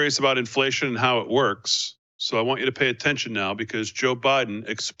very curious about inflation and how it works. So I want you to pay attention now because Joe Biden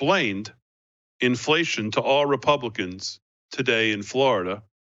explained inflation to all Republicans today in Florida.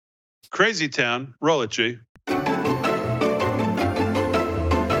 Crazy town. Roll it, G.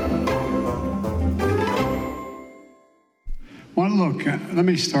 Well, look, let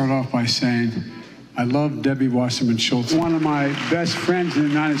me start off by saying I love Debbie Wasserman Schultz, one of my best friends in the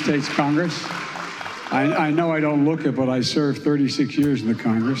United States Congress. I know I don't look it, but I served 36 years in the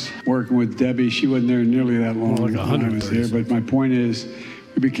Congress working with Debbie. She wasn't there nearly that long when I was there, but my point is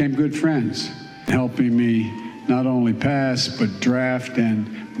we became good friends, helping me not only pass, but draft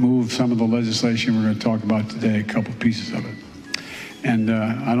and move some of the legislation we're going to talk about today, a couple pieces of it. And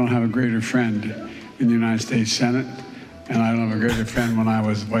I don't have a greater friend in the United States Senate, and I don't have a greater friend when I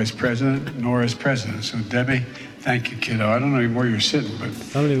was vice president, nor as president. So, Debbie, thank you, kiddo. I don't know even where you're sitting, but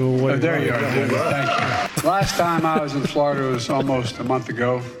I don't even know where there you are, Debbie. Thank you. Last time I was in Florida was almost a month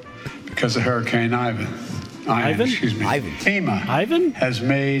ago because of Hurricane Ivan. Excuse me. FEMA has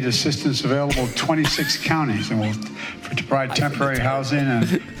made assistance available to 26 counties and will provide temporary housing and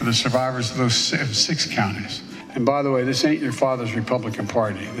for the survivors of those 6 counties. And by the way, this ain't your father's Republican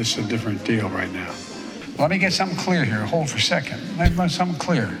Party. This is a different deal right now. Let me get something clear here. Hold for a second. Let me get something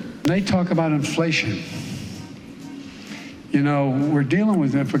clear. They talk about inflation. We're dealing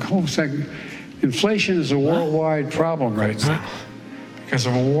with it for a whole second. Inflation is a worldwide problem right now. Because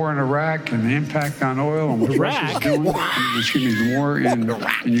of a war in Iraq and the impact on oil and what Russia's doing. The war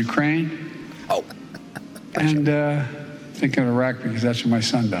in Ukraine. And thinking of Iraq because that's where my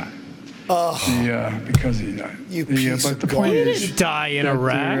son died. Because he died. But the point is, he didn't die in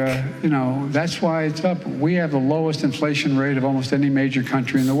Iraq. That's why it's up. We have the lowest inflation rate of almost any major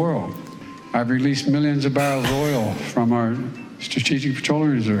country in the world. I've released millions of barrels of oil from our Strategic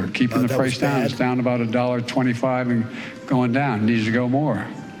Petroleum Reserve, keeping the price down. It's down about $1.25 and going down. It needs to go more.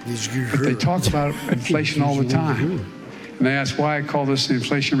 But they talk about inflation all the time. And they ask why I call this the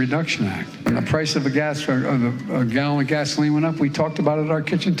Inflation Reduction Act. When the price of a gallon of gasoline went up, we talked about it at our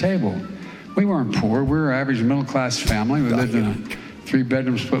kitchen table. We weren't poor. We were an average middle-class family. We lived in a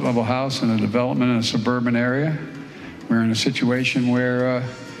 3-bedroom split-level house in a development in a suburban area. We were in a situation where,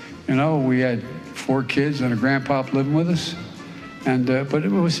 we had 4 kids and a grandpa living with us. But it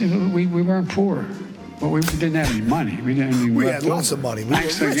was we weren't poor. But we didn't have any money. We had lots of money.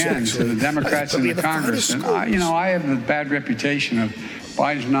 Thanks again to the Democrats in the Congress. And I have the bad reputation of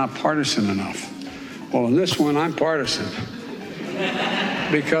Biden's not partisan enough. Well, in this one, I'm partisan.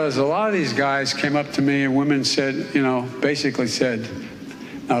 Because a lot of these guys came up to me and women said, basically said,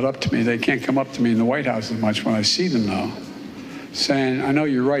 not up to me. They can't come up to me in the White House as much when I see them, though, saying, I know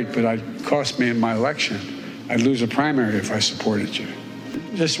you're right, but it cost me in my election. I'd lose a primary if I supported you.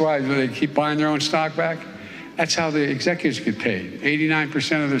 Just why they keep buying their own stock back? That's how the executives get paid.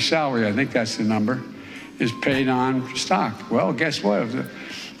 89% of their salary, I think that's the number, is paid on stock. Well, guess what?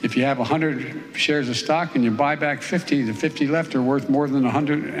 If you have 100 shares of stock and you buy back 50, the 50 left are worth more than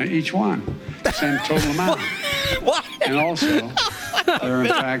 100 each one. Same total amount. What? And also, they're in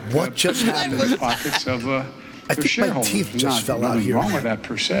fact what just happened in the pockets of I think shareholders. my teeth just fell out here. here. Wrong with that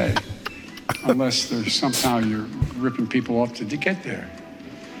per se, unless there's somehow you're ripping people off to get there.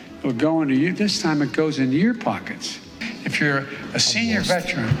 It'll go into you. This time it goes into your pockets. If you're a senior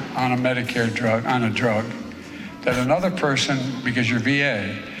veteran on a Medicare drug, that another person, because you're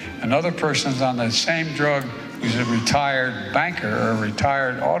VA, another person's on the same drug who's a retired banker or a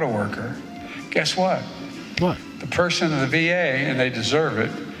retired auto worker, guess what? What? The person in the VA, and they deserve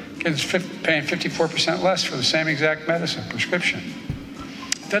it, gets paying 54% less for the same exact medicine, prescription.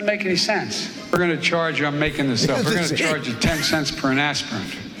 It doesn't make any sense. We're going to charge you, I'm making this up, we're going to charge you 10 cents per an aspirin.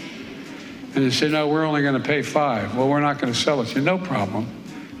 And they say, no, we're only going to pay 5. Well, we're not going to sell it to you. No problem.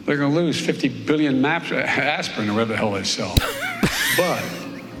 They're going to lose 50 billion aspirin or whatever the hell they sell. But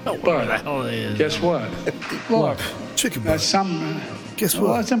guess what? Look, chicken butt. Guess what?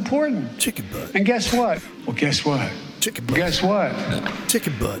 Well, it's important. Chicken butt. And guess what? Well, guess what? Chicken butt. Guess what?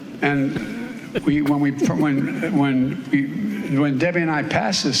 Chicken butt. And when Debbie and I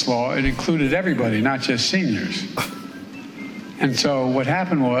passed this law, it included everybody, not just seniors. And so what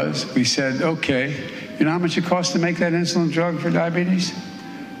happened was we said, okay, you know how much it costs to make that insulin drug for diabetes?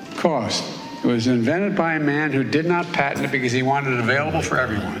 Cost. It was invented by a man who did not patent it because he wanted it available for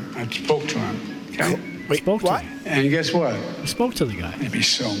everyone. I spoke to him. Okay? Wait, spoke to him? And guess what? You spoke to the guy. Maybe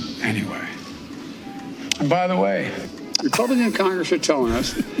so. Anyway. And by the way, Republicans in Congress are telling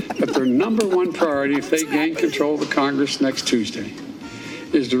us that their number one priority, if they gain control of the Congress next Tuesday,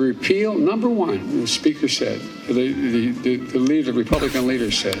 is to repeal, number one, the Speaker said, the Republican leader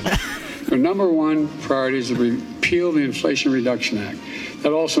said, their number one priority is to repeal the Inflation Reduction Act.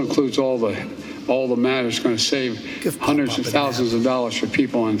 That also includes all the matters going to save hundreds of thousands of dollars for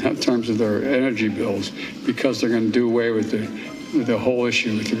people in terms of their energy bills because they're going to do away with the whole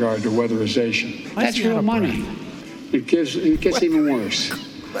issue with regard to weatherization. That's real money. It gets even worse.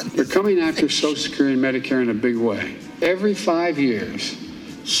 They're coming after Social Security and Medicare in a big way. Every 5 years,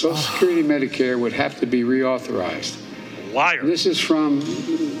 Social Security and Medicare would have to be reauthorized. Liar. This is from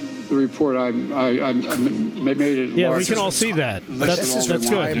the report. I made it. Yeah, we can all see that. That's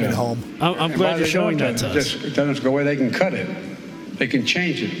good. I'm at home. I'm glad you're showing that to us. It doesn't go away. They can cut it. They can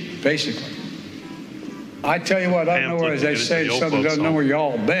change it, basically. I tell you what, I don't know where they say Southern doesn't know where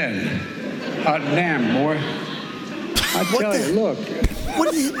y'all been. Hot damn, boy. I tell you, look.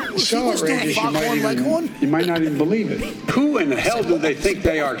 What is he? So outrageous, you might not even believe it. Who in the hell do they think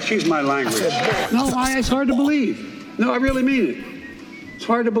they are? Excuse my language. No, it's hard to believe. No, I really mean it. It's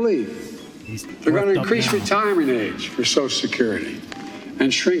hard to believe. They're going to increase retirement age for Social Security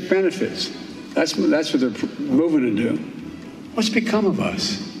and shrink benefits. That's what they're moving to do. What's become of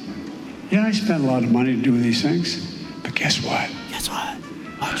us? Yeah, I spent a lot of money to do these things, but guess what? Guess what?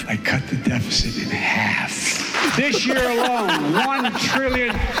 I cut the deficit in half. This year alone, $1.4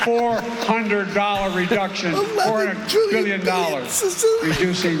 trillion reduction, $400 billion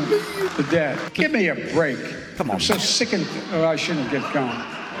reducing the debt. Give me a break. Come on. I'm so sick and I shouldn't get going.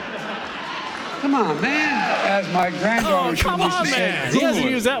 Come on, man. As my granddaughter used to say, he hasn't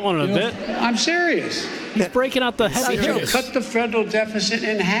used that one in a bit. I'm serious. He's breaking out the heavy hitters. Cut the federal deficit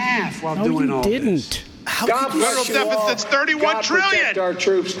in half while doing all this. How God bless you all. Deficit's $31 trillion. Protect our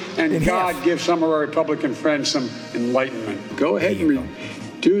troops, and God give some of our Republican friends some enlightenment. Go ahead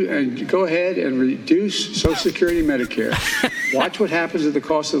and reduce Social Security and Medicare. Watch what happens to the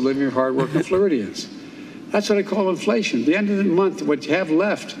cost of living of hardworking Floridians. That's what I call inflation. At the end of the month, what you have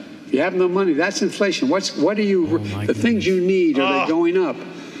left, if you have no money, that's inflation. The things you need, are they going up?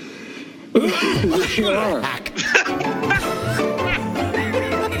 They sure are.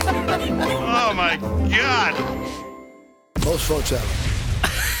 Oh my God. Most votes ever.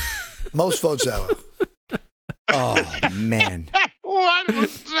 Most votes ever. Oh, man. What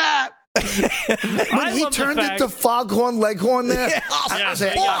was that? When he turned it to Foghorn Leghorn there, I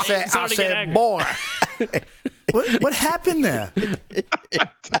said, more. What happened there?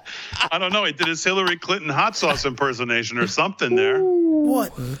 I don't know. He did his Hillary Clinton hot sauce impersonation or something there.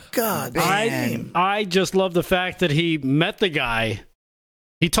 What in God's name? I just love the fact that he met the guy.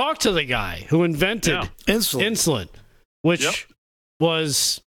 He talked to the guy who invented insulin, which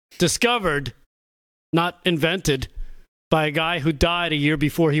was discovered, not invented, by a guy who died a year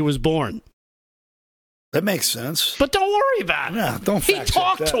before he was born. That makes sense. But don't worry about it. Yeah, don't He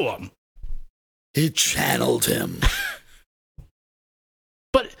talked to him. He channeled him.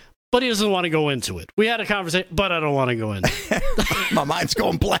 But he doesn't want to go into it. We had a conversation, but I don't want to go into it. My mind's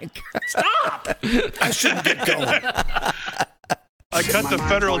going blank. Stop! I shouldn't get going. I cut the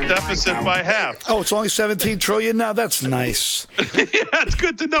federal deficit by half. Oh, it's only $17 trillion now. That's nice. Yeah, it's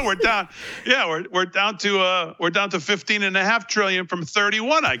good to know. We're down. Yeah, we're down to $15.5 trillion from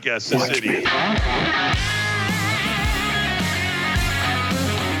 31, I guess. This idiot.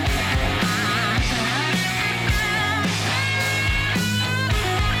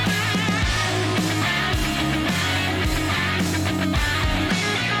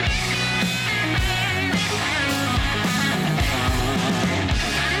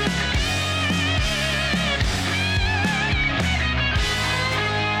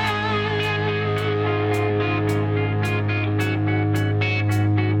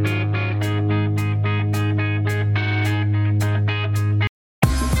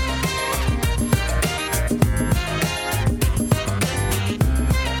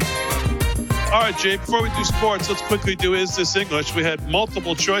 All right, Jay, before we do sports, let's quickly do Is This English? We had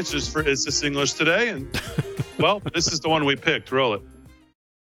multiple choices for Is This English today, and, well, this is the one we picked. Roll it.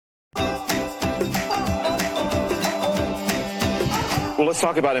 Well, let's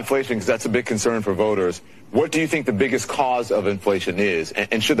talk about inflation because that's a big concern for voters. What do you think the biggest cause of inflation is,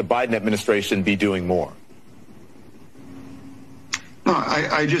 and should the Biden administration be doing more? No,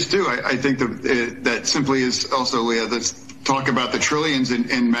 I just do. I think that simply is also, we have this talk about the trillions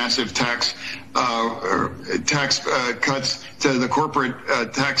in massive tax cuts to the corporate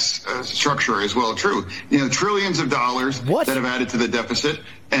tax structure as well. True. Trillions of dollars that have added to the deficit,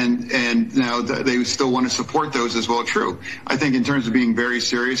 and now they still want to support those as well. True. I think in terms of being very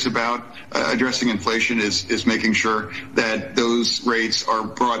serious about addressing inflation is making sure that those rates are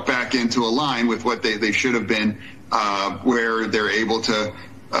brought back into a line with what they should have been, where they're able to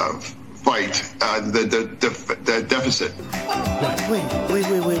fight the deficit.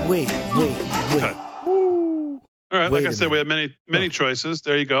 Wait. All right, like I said, we have many choices.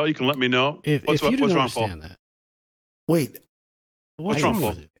 There you go. You can let me know. What's wrong, Paul? That. Wait. What's wrong,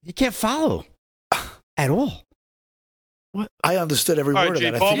 Paul? You can't follow at all. What? I understood every word of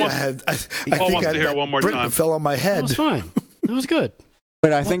that. Paul wants to hear it one more time. Fell on my head. It was fine. It was good.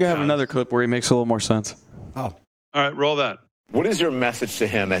 But I think I have another clip where he makes a little more sense. Oh. All right, roll that. What is your message to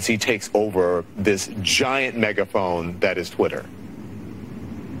him as he takes over this giant megaphone that is Twitter?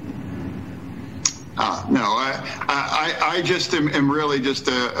 No, I just am really just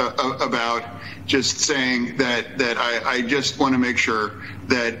about just saying that I just want to make sure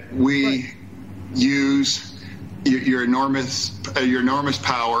that we use your enormous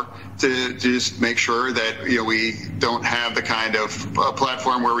power to just make sure that we don't have the kind of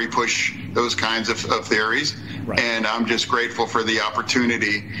platform where we push those kinds of theories. Right. And I'm just grateful for the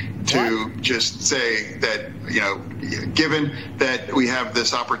opportunity to just say that given that we have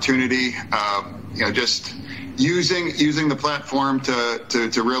this opportunity, just using the platform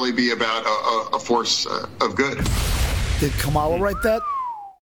to really be about a force of good. Did Kamala write that?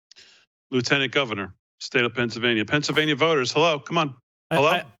 Lieutenant Governor, state of Pennsylvania. Pennsylvania voters, hello, come on.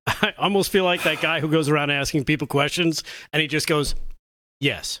 Hello? I almost feel like that guy who goes around asking people questions, and he just goes,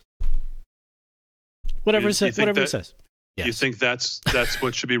 yes. Whatever it says. Yes. You think that's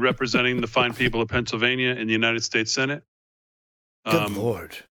what should be representing the fine people of Pennsylvania in the United States Senate? Good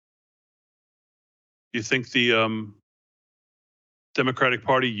Lord. You think the Democratic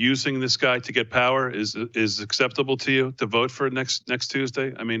Party using this guy to get power is acceptable to you to vote for next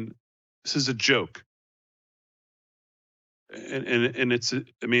Tuesday? I mean, this is a joke. And it's,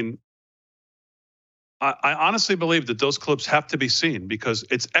 I mean, I honestly believe that those clips have to be seen because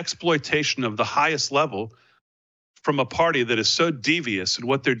it's exploitation of the highest level from a party that is so devious in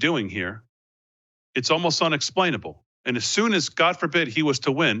what they're doing here. It's almost unexplainable. And as soon as, God forbid, he was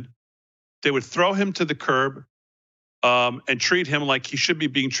to win, they would throw him to the curb and treat him like he should be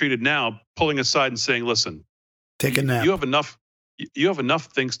being treated now, pulling aside and saying, listen, take a nap. You have enough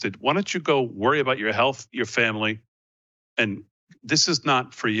things to, why don't you go worry about your health, your family, and this is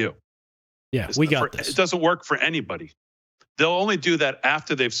not for you. Yeah, we got this. It doesn't work for anybody. They'll only do that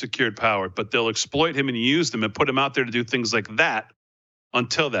after they've secured power, but they'll exploit him and use them and put him out there to do things like that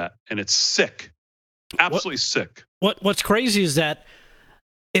until that. And it's sick. Absolutely sick. What's crazy is that,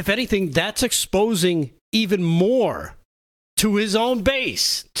 if anything, that's exposing even more to his own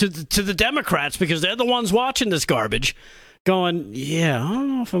base, to the Democrats, because they're the ones watching this garbage, going, yeah, I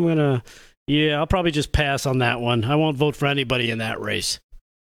don't know if I'm going to, I'll probably just pass on that one. I won't vote for anybody in that race.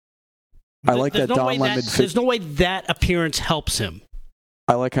 I like that Don Lemon. There's no way that appearance helps him.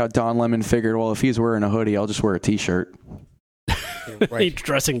 I like how Don Lemon figured, well, if he's wearing a hoodie, I'll just wear a T-shirt. Right. He's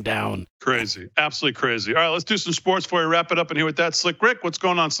dressing down. Crazy. Absolutely crazy. All right, let's do some sports before we wrap it up in here with that. Slick Rick, what's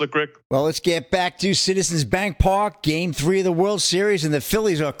going on, Slick Rick? Well, let's get back to Citizens Bank Park, Game 3 of the World Series, and the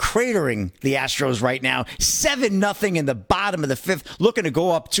Phillies are cratering the Astros right now. 7-0 in the bottom of the fifth, looking to go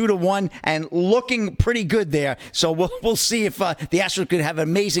up 2-1 and looking pretty good there. So we'll see if the Astros could have an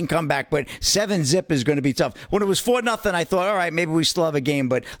amazing comeback, but 7-0 is going to be tough. When it was 4-0, I thought, all right, maybe we still have a game,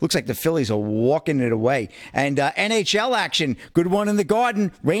 but looks like the Phillies are walking it away. And NHL action, good one in the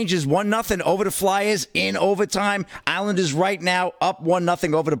Garden. Rangers 1-0 over the Flyers in overtime. Islanders right now up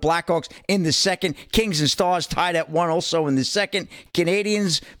 1-0 over the Blackhawks in the second. Kings and Stars tied at 1 also in the second.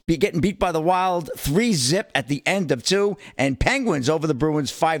 Canadians getting beat by the Wild 3-0 at the end of 2. And Penguins over the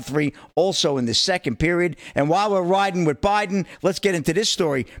Bruins 5-3 also in the second period. And while we're riding with Biden, let's get into this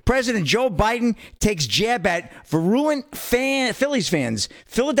story. President Joe Biden takes jab at virulent Phillies fans.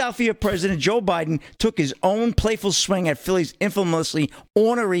 Philadelphia President Joe Biden took his own playful swing at Phillies infamously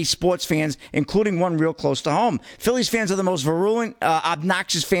ornery sports fans, including one real close to home. Phillies fans are the most virulent,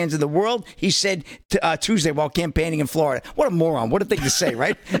 obnoxious fans in the world, he said Tuesday while campaigning in Florida. What a moron. What a thing to say,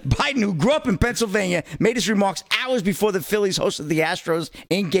 right? Biden, who grew up in Pennsylvania, made his remarks hours before the Phillies hosted the Astros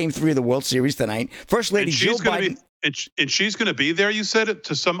in Game 3 of the World Series tonight. First Lady Jill Biden... And she's going to be there, you said,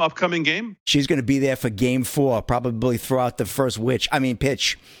 to some upcoming game? She's going to be there for Game 4, probably throughout the first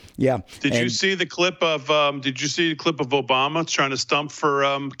pitch. Yeah. Did you see the clip of Obama trying to stump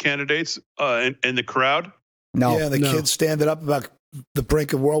for candidates in the crowd? No. Yeah, the kids standing up about the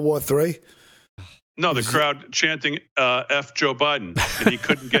brink of World War III. No, the crowd chanting "F Joe Biden," and he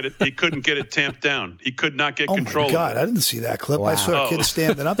couldn't get it. He couldn't get it tamped down. He could not get control. Oh my God, of it. I didn't see that clip. Wow. I saw kids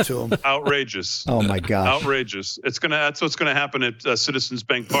standing up to him. Outrageous. Oh my God. Outrageous. That's what's gonna happen at Citizens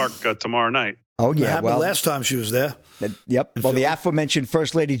Bank Park tomorrow night. Oh yeah. Well, last time she was there. Yep. Well, the aforementioned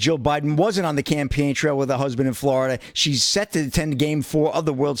First Lady Jill Biden wasn't on the campaign trail with her husband in Florida. She's set to attend Game 4 of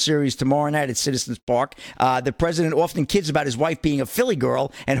the World Series tomorrow night at Citizens Park. The president often kids about his wife being a Philly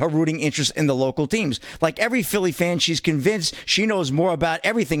girl and her rooting interest in the local teams. Like every Philly fan, she's convinced she knows more about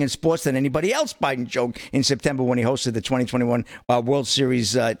everything in sports than anybody else, Biden joked in September when he hosted the 2021 World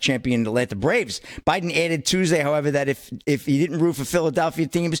Series champion Atlanta Braves. Biden added Tuesday, however, that if he didn't root for Philadelphia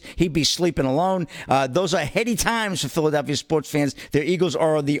teams, he'd be sleeping alone. Those are heady times for Philadelphia sports fans. Their Eagles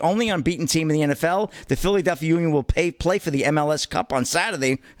are the only unbeaten team in the NFL. The Philadelphia Union will play for the MLS Cup on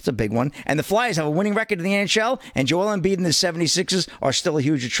Saturday. That's a big one. And the Flyers have a winning record in the NHL, and Joel Embiid and the 76ers are still a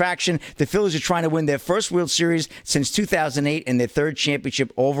huge attraction. The Phillies are trying to win their first World Series since 2008 and their third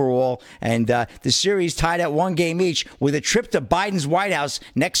championship overall. And the series tied at 1 game each with a trip to Biden's White House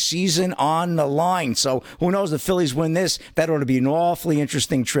next season on the line. So who knows, the Phillies win this. That ought to be an awfully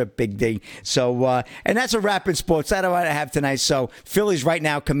interesting trip, Big D. So, and that's a wrap in sports. That's what I have tonight. So Phillies right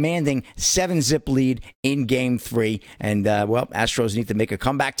now commanding 7-0 lead in Game 3. And, Astros need to make a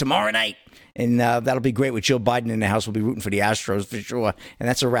comeback tomorrow night. And that'll be great with Jill Biden in the house. We'll be rooting for the Astros for sure. And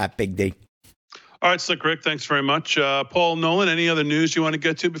that's a wrap, Big D. All right, Slick Rick, thanks very much. Paul Nolan, any other news you want to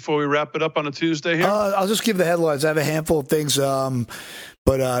get to before we wrap it up on a Tuesday here? I'll just give the headlines. I have a handful of things. For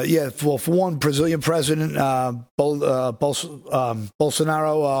one, Brazilian President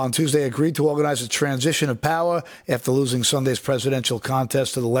Bolsonaro on Tuesday agreed to organize a transition of power after losing Sunday's presidential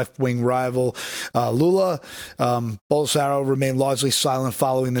contest to the left-wing rival Lula. Bolsonaro remained largely silent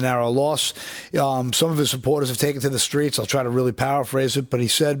following the narrow loss. Some of his supporters have taken to the streets. I'll try to really paraphrase it, but he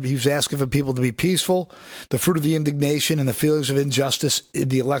said he was asking for people to be peaceful. The fruit of the indignation and the feelings of injustice in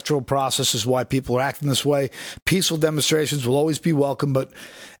the electoral process is why people are acting this way. Peaceful demonstrations will always be welcome, but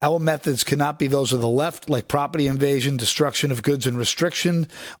Our methods cannot be those of the left, like property invasion, destruction of goods, and restriction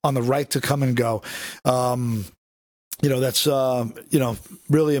on the right to come and go. That's,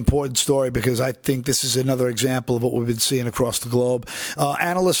 really important story because I think this is another example of what we've been seeing across the globe.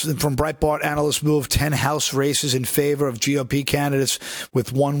 Analysts from Breitbart, analysts move 10 House races in favor of GOP candidates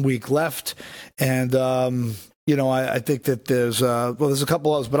with 1 week left. And, I think that there's a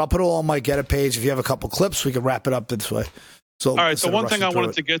couple others, but I'll put it all on my Getter page. If you have a couple clips, we can wrap it up this way. So, all right, the one thing I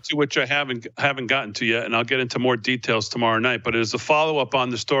wanted to get to, which I haven't gotten to yet, and I'll get into more details tomorrow night, but it is a follow-up on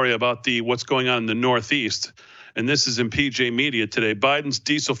the story about what's going on in the Northeast. And this is in PJ Media today. Biden's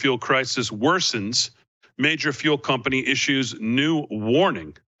diesel fuel crisis worsens. Major fuel company issues new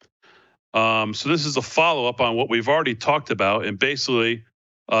warning. So this is a follow-up on what we've already talked about, and basically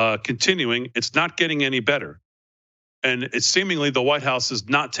continuing, it's not getting any better. And it's seemingly the White House is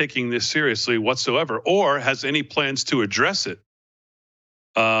not taking this seriously whatsoever, or has any plans to address it.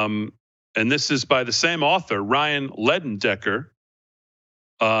 And this is by the same author, Ryan Ledendecker,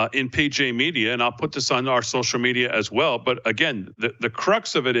 in PJ Media, and I'll put this on our social media as well. But again, the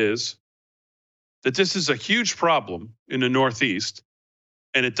crux of it is that this is a huge problem in the Northeast,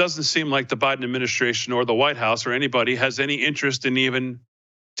 and it doesn't seem like the Biden administration or the White House or anybody has any interest in even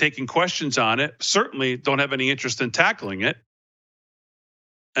taking questions on it. Certainly don't have any interest in tackling it.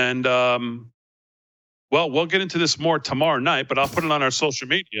 And, we'll get into this more tomorrow night, but I'll put it on our social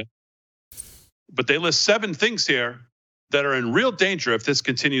media. But they list 7 things here that are in real danger if this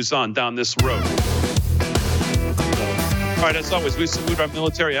continues on down this road. All right, as always, we salute our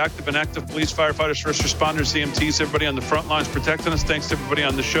military, active and active police, firefighters, first responders, EMTs, everybody on the front lines protecting us. Thanks to everybody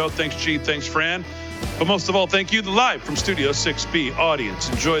on the show. Thanks, G. Thanks, Fran. But most of all, thank you, the live from Studio 6B audience.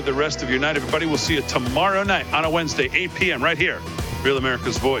 Enjoy the rest of your night, everybody. We'll see you tomorrow night on a Wednesday, 8 p.m. right here, Real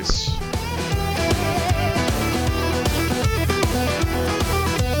America's Voice.